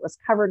back, it was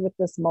covered with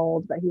this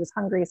mold, but he was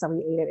hungry, so he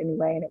ate it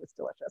anyway, and it was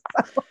delicious.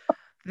 So,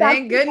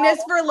 thank goodness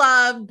for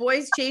love.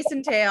 Boys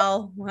chasing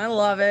tail. I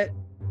love it.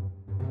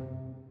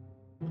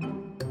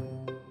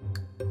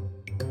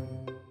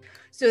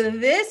 So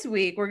this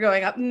week we're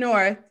going up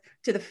north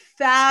to the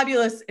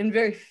fabulous and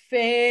very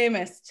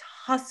famous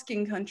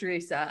Tuscan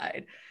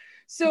countryside.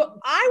 So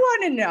I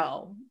want to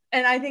know,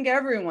 and I think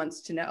everyone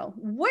wants to know,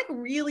 what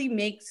really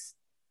makes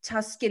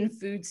Tuscan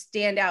food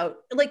stand out,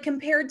 like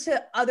compared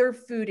to other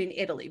food in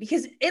Italy?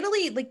 Because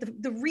Italy, like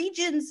the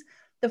regions,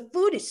 the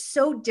food is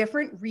so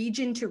different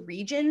region to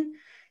region.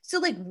 So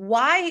like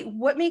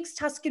what makes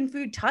Tuscan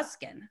food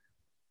Tuscan?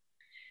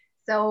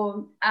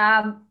 So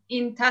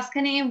in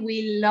Tuscany,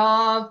 we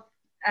love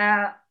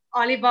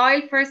olive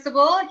oil, first of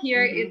all.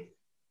 Here it's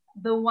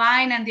the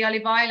wine and the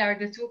olive oil are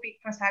the two big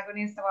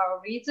protagonists of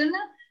our region.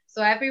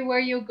 So everywhere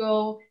you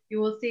go, you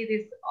will see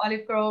these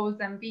olive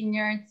groves and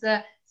vineyards.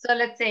 So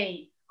let's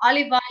say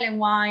olive oil and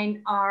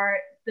wine are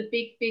the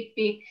big,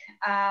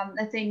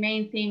 let's say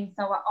main themes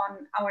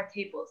on our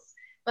tables.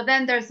 But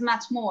then there's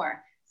much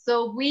more.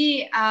 So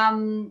we,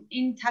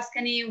 in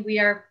Tuscany, we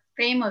are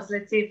famous,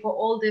 let's say, for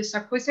all the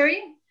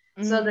charcuterie.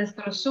 So there's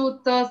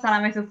prosciutto,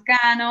 salame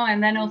toscano,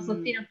 and then also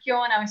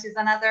finocchiona, which is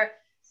another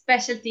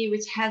specialty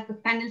which has the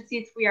fennel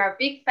seeds. We are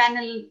big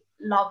fennel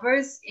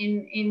lovers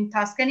in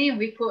Tuscany.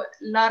 We put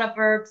a lot of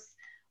herbs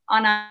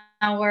on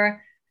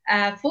our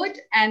food.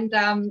 And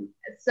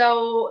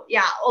so,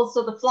 yeah,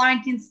 also the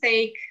Florentine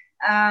steak,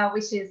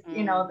 which is,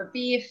 the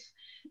beef.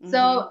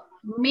 So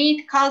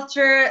meat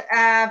culture,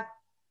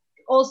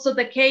 also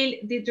the kale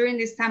during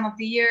this time of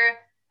the year,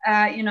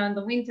 in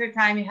the winter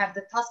time, you have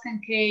the Tuscan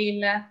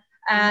kale,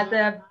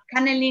 the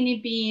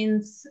cannellini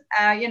beans,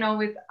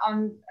 with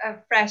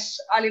fresh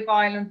olive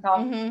oil on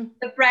top,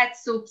 the bread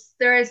soups.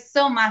 There is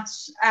so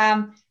much.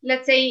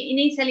 Let's say in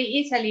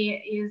Italy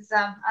is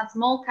a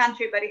small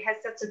country, but it has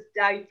such a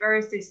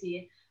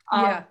diversity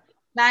of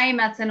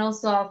climates and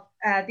also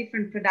of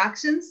different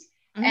productions.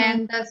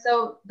 And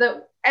so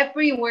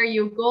everywhere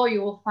you go,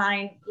 you will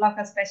find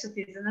local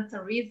specialties, and that's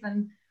a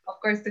reason,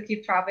 of course, to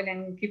keep traveling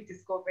and keep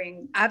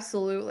discovering.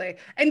 Absolutely.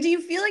 And do you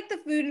feel like the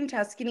food in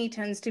Tuscany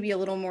tends to be a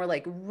little more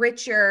like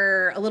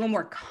richer, a little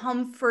more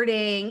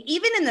comforting?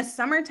 Even in the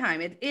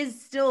summertime, it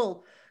is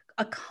still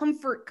a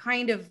comfort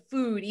kind of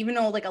food, even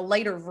though like a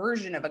lighter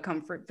version of a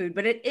comfort food,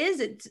 but it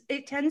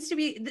tends to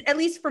be, at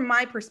least from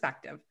my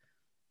perspective.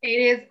 It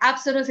is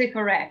absolutely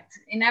correct.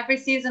 In every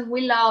season,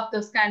 we love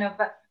those kind of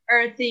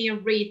earthy,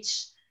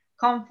 rich,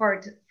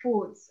 comfort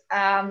foods,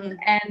 and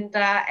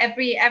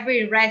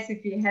every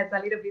recipe has a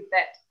little bit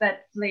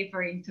that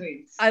flavor into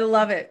it. I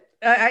love it.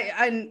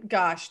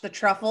 Gosh, the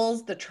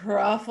truffles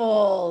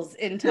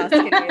in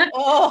Tuscany.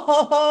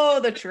 Oh,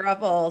 the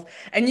truffles.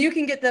 And you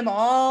can get them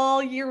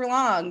all year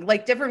long,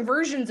 like different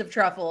versions of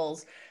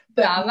truffles.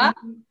 But,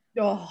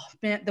 oh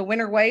man, the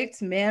winter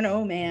whites, man,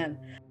 oh man.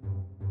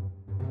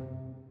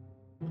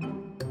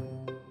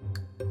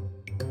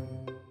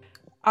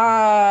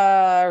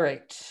 All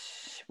right.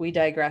 We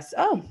digress.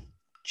 Oh,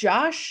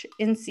 Josh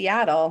in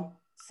Seattle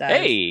says,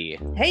 Hey.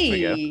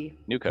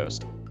 New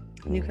Coast.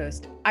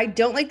 I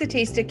don't like the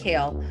taste of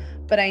kale,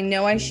 but I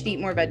know I should eat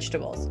more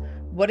vegetables.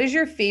 What is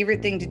your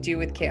favorite thing to do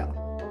with kale?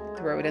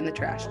 Throw it in the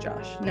trash,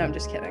 Josh. No, I'm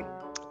just kidding.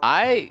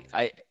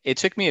 It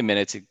took me a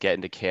minute to get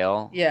into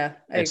kale. Yeah,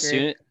 I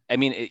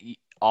agree.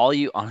 All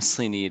you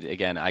honestly need,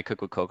 again, I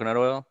cook with coconut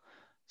oil.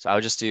 So I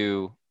would just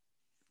heat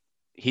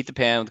the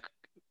pan,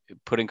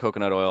 put in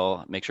coconut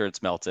oil, make sure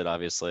it's melted,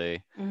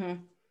 obviously.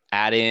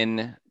 Add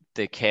in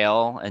the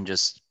kale and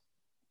just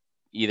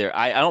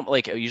I don't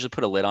like, I usually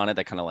put a lid on it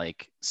that kind of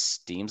like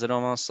steams it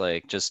almost,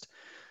 like just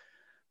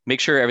make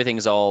sure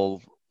everything's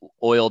all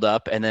oiled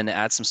up, and then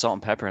add some salt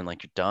and pepper and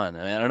like you're done.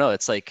 I don't know.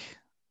 It's like,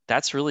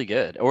 that's really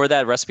good. Or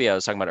that recipe I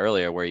was talking about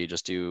earlier where you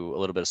just do a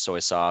little bit of soy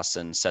sauce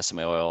and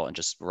sesame oil and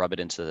just rub it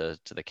into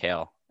the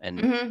kale,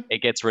 and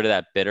it gets rid of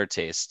that bitter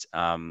taste.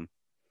 Yeah,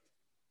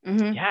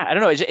 I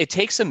don't know. It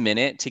takes a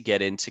minute to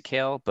get into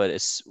kale, but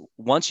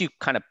once you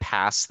kind of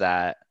pass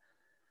that,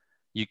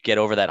 you get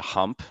over that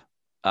hump,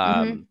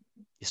 you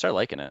start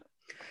liking it.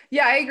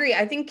 Yeah, I agree.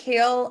 I think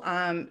kale,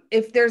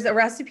 if there's a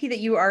recipe that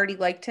you already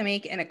like to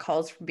make and it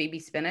calls for baby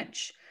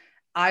spinach,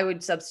 I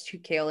would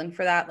substitute kale in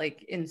for that.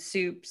 Like in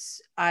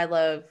soups, I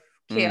love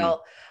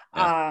kale.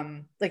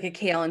 Like a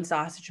kale and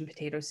sausage and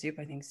potato soup,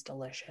 I think is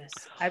delicious.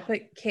 I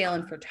put kale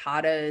in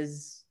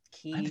frittatas.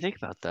 I didn't think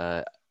about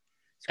that.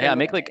 Yeah,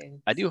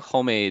 I do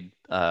homemade,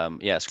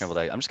 scrambled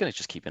egg. I'm just gonna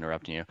keep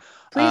interrupting you.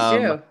 Please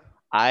do.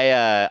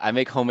 I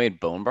make homemade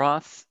bone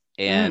broth,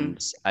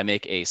 and I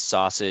make a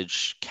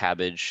sausage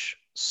cabbage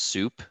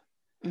soup,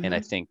 and I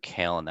think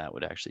kale in that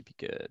would actually be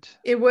good.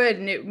 It would,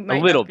 and it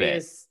might a little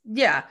bit.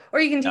 Or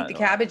you can take the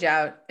cabbage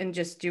out and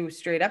just do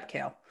straight up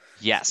kale.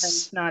 Yes, so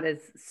it's not as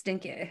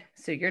stinky.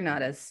 So you're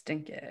not as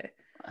stinky.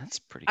 That's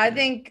pretty good. I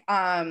think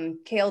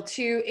kale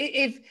too.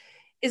 If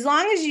as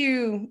long as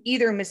you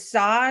either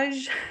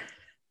massage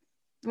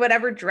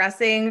whatever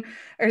dressing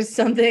or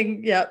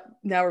something. Yep.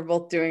 Now we're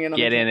both doing it.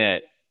 Get in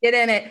it. Get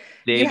in it.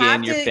 Dig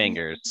in your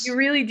fingers. You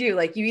really do.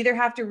 Like you either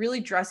have to really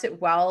dress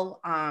it well.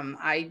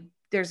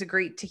 There's a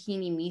great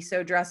tahini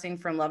miso dressing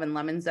from Love and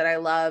Lemons that I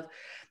love.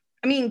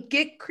 I mean,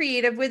 get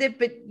creative with it,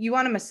 but you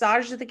want to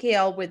massage the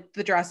kale with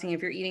the dressing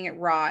if you're eating it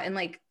raw and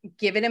like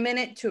give it a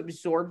minute to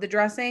absorb the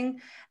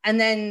dressing. And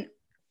then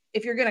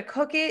if you're going to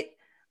cook it,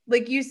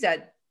 like you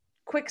said,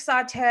 quick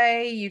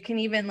saute. You can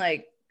even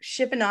like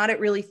chiffonade it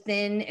really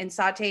thin and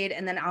saute it.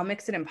 And then I'll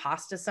mix it in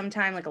pasta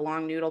sometime, like a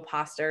long noodle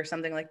pasta or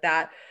something like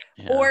that.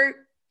 Yeah. Or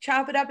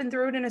chop it up and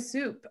throw it in a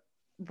soup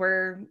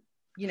where,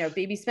 you know,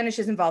 baby spinach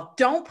is involved.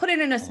 Don't put it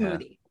in a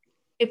smoothie.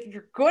 If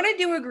you're going to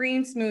do a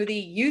green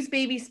smoothie, use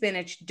baby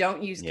spinach.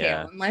 Don't use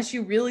kale unless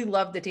you really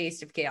love the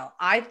taste of kale.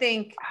 I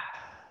think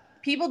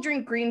people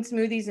drink green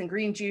smoothies and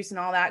green juice and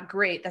all that.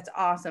 Great. That's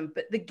awesome.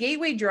 But the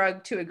gateway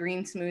drug to a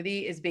green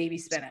smoothie is baby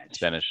spinach.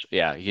 Spinach.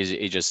 Yeah.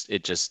 It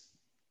just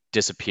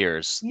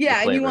disappears.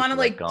 Yeah. And you want to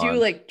like do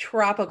like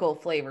tropical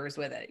flavors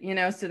with it, you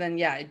know? So then,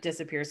 yeah, it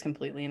disappears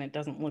completely and it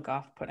doesn't look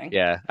off-putting.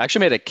 Yeah. I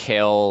actually made a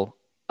kale,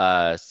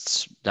 not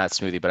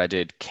smoothie, but I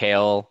did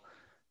kale,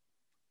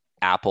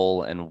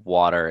 apple and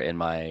water in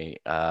my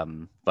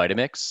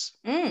Vitamix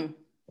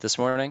this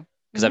morning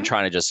because I'm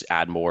trying to just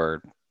add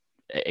more.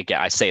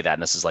 Again, I say that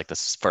and this is like the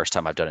first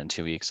time I've done it in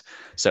 2 weeks,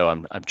 so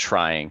I'm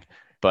trying,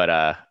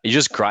 but you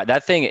just grind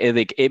that thing.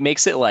 It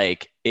makes it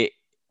like it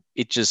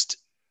just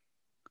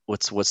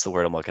what's the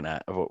word I'm looking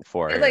at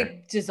for it?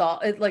 Like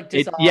dissolve.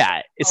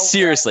 Yeah, it's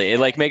seriously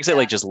it like makes it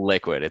like just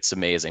liquid. It's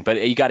amazing,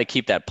 but you got to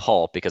keep that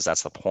pulp because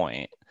that's the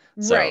point.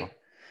 So. Right.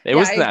 It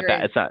wasn't that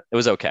bad. It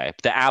was okay.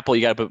 The apple,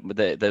 you got to put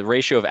the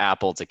ratio of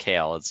apple to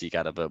kale. You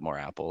got to put more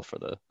apple for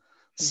the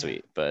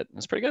sweet, but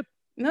it's pretty good.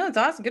 No, it's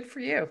awesome. Good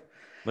for you.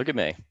 Look at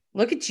me.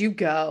 Look at you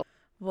go.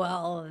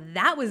 Well,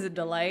 that was a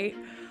delight.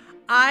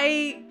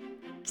 I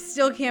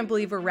still can't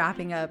believe we're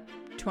wrapping up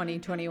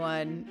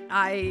 2021.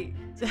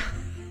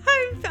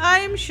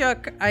 I'm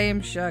shook. I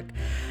am shook.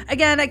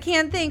 Again, I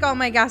can't thank all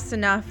my guests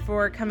enough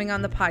for coming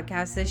on the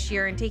podcast this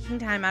year and taking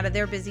time out of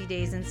their busy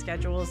days and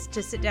schedules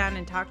to sit down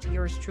and talk to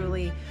yours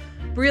truly.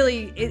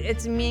 Really,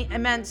 it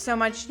meant so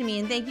much to me.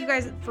 And thank you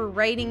guys for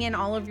writing in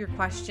all of your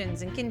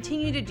questions and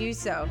continue to do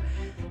so.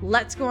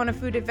 Let's go on a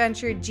food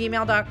adventure at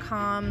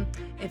gmail.com.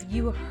 If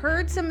you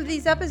heard some of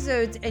these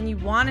episodes and you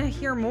want to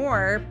hear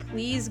more,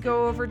 please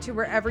go over to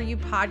wherever you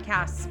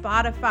podcast,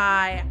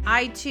 Spotify,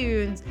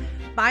 iTunes,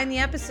 find the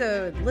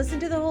episode, listen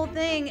to the whole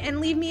thing, and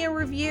leave me a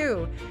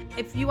review.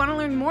 If you want to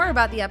learn more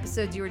about the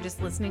episodes you were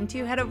just listening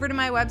to, head over to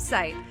my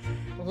website,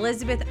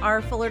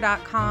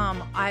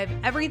 ElizabethRfuller.com. I have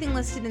everything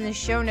listed in the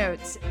show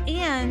notes,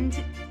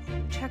 and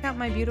check out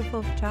my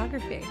beautiful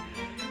photography.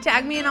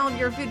 Tag me in all of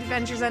your food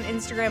adventures on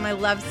Instagram. I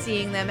love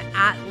seeing them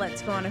at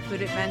Let's Go on a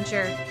Food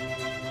Adventure.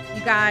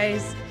 You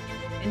guys,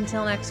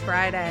 until next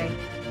Friday,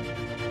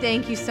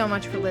 thank you so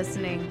much for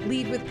listening.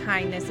 Lead with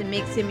kindness and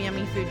make some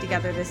yummy food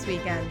together this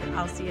weekend.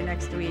 I'll see you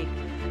next week.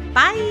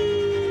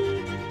 Bye.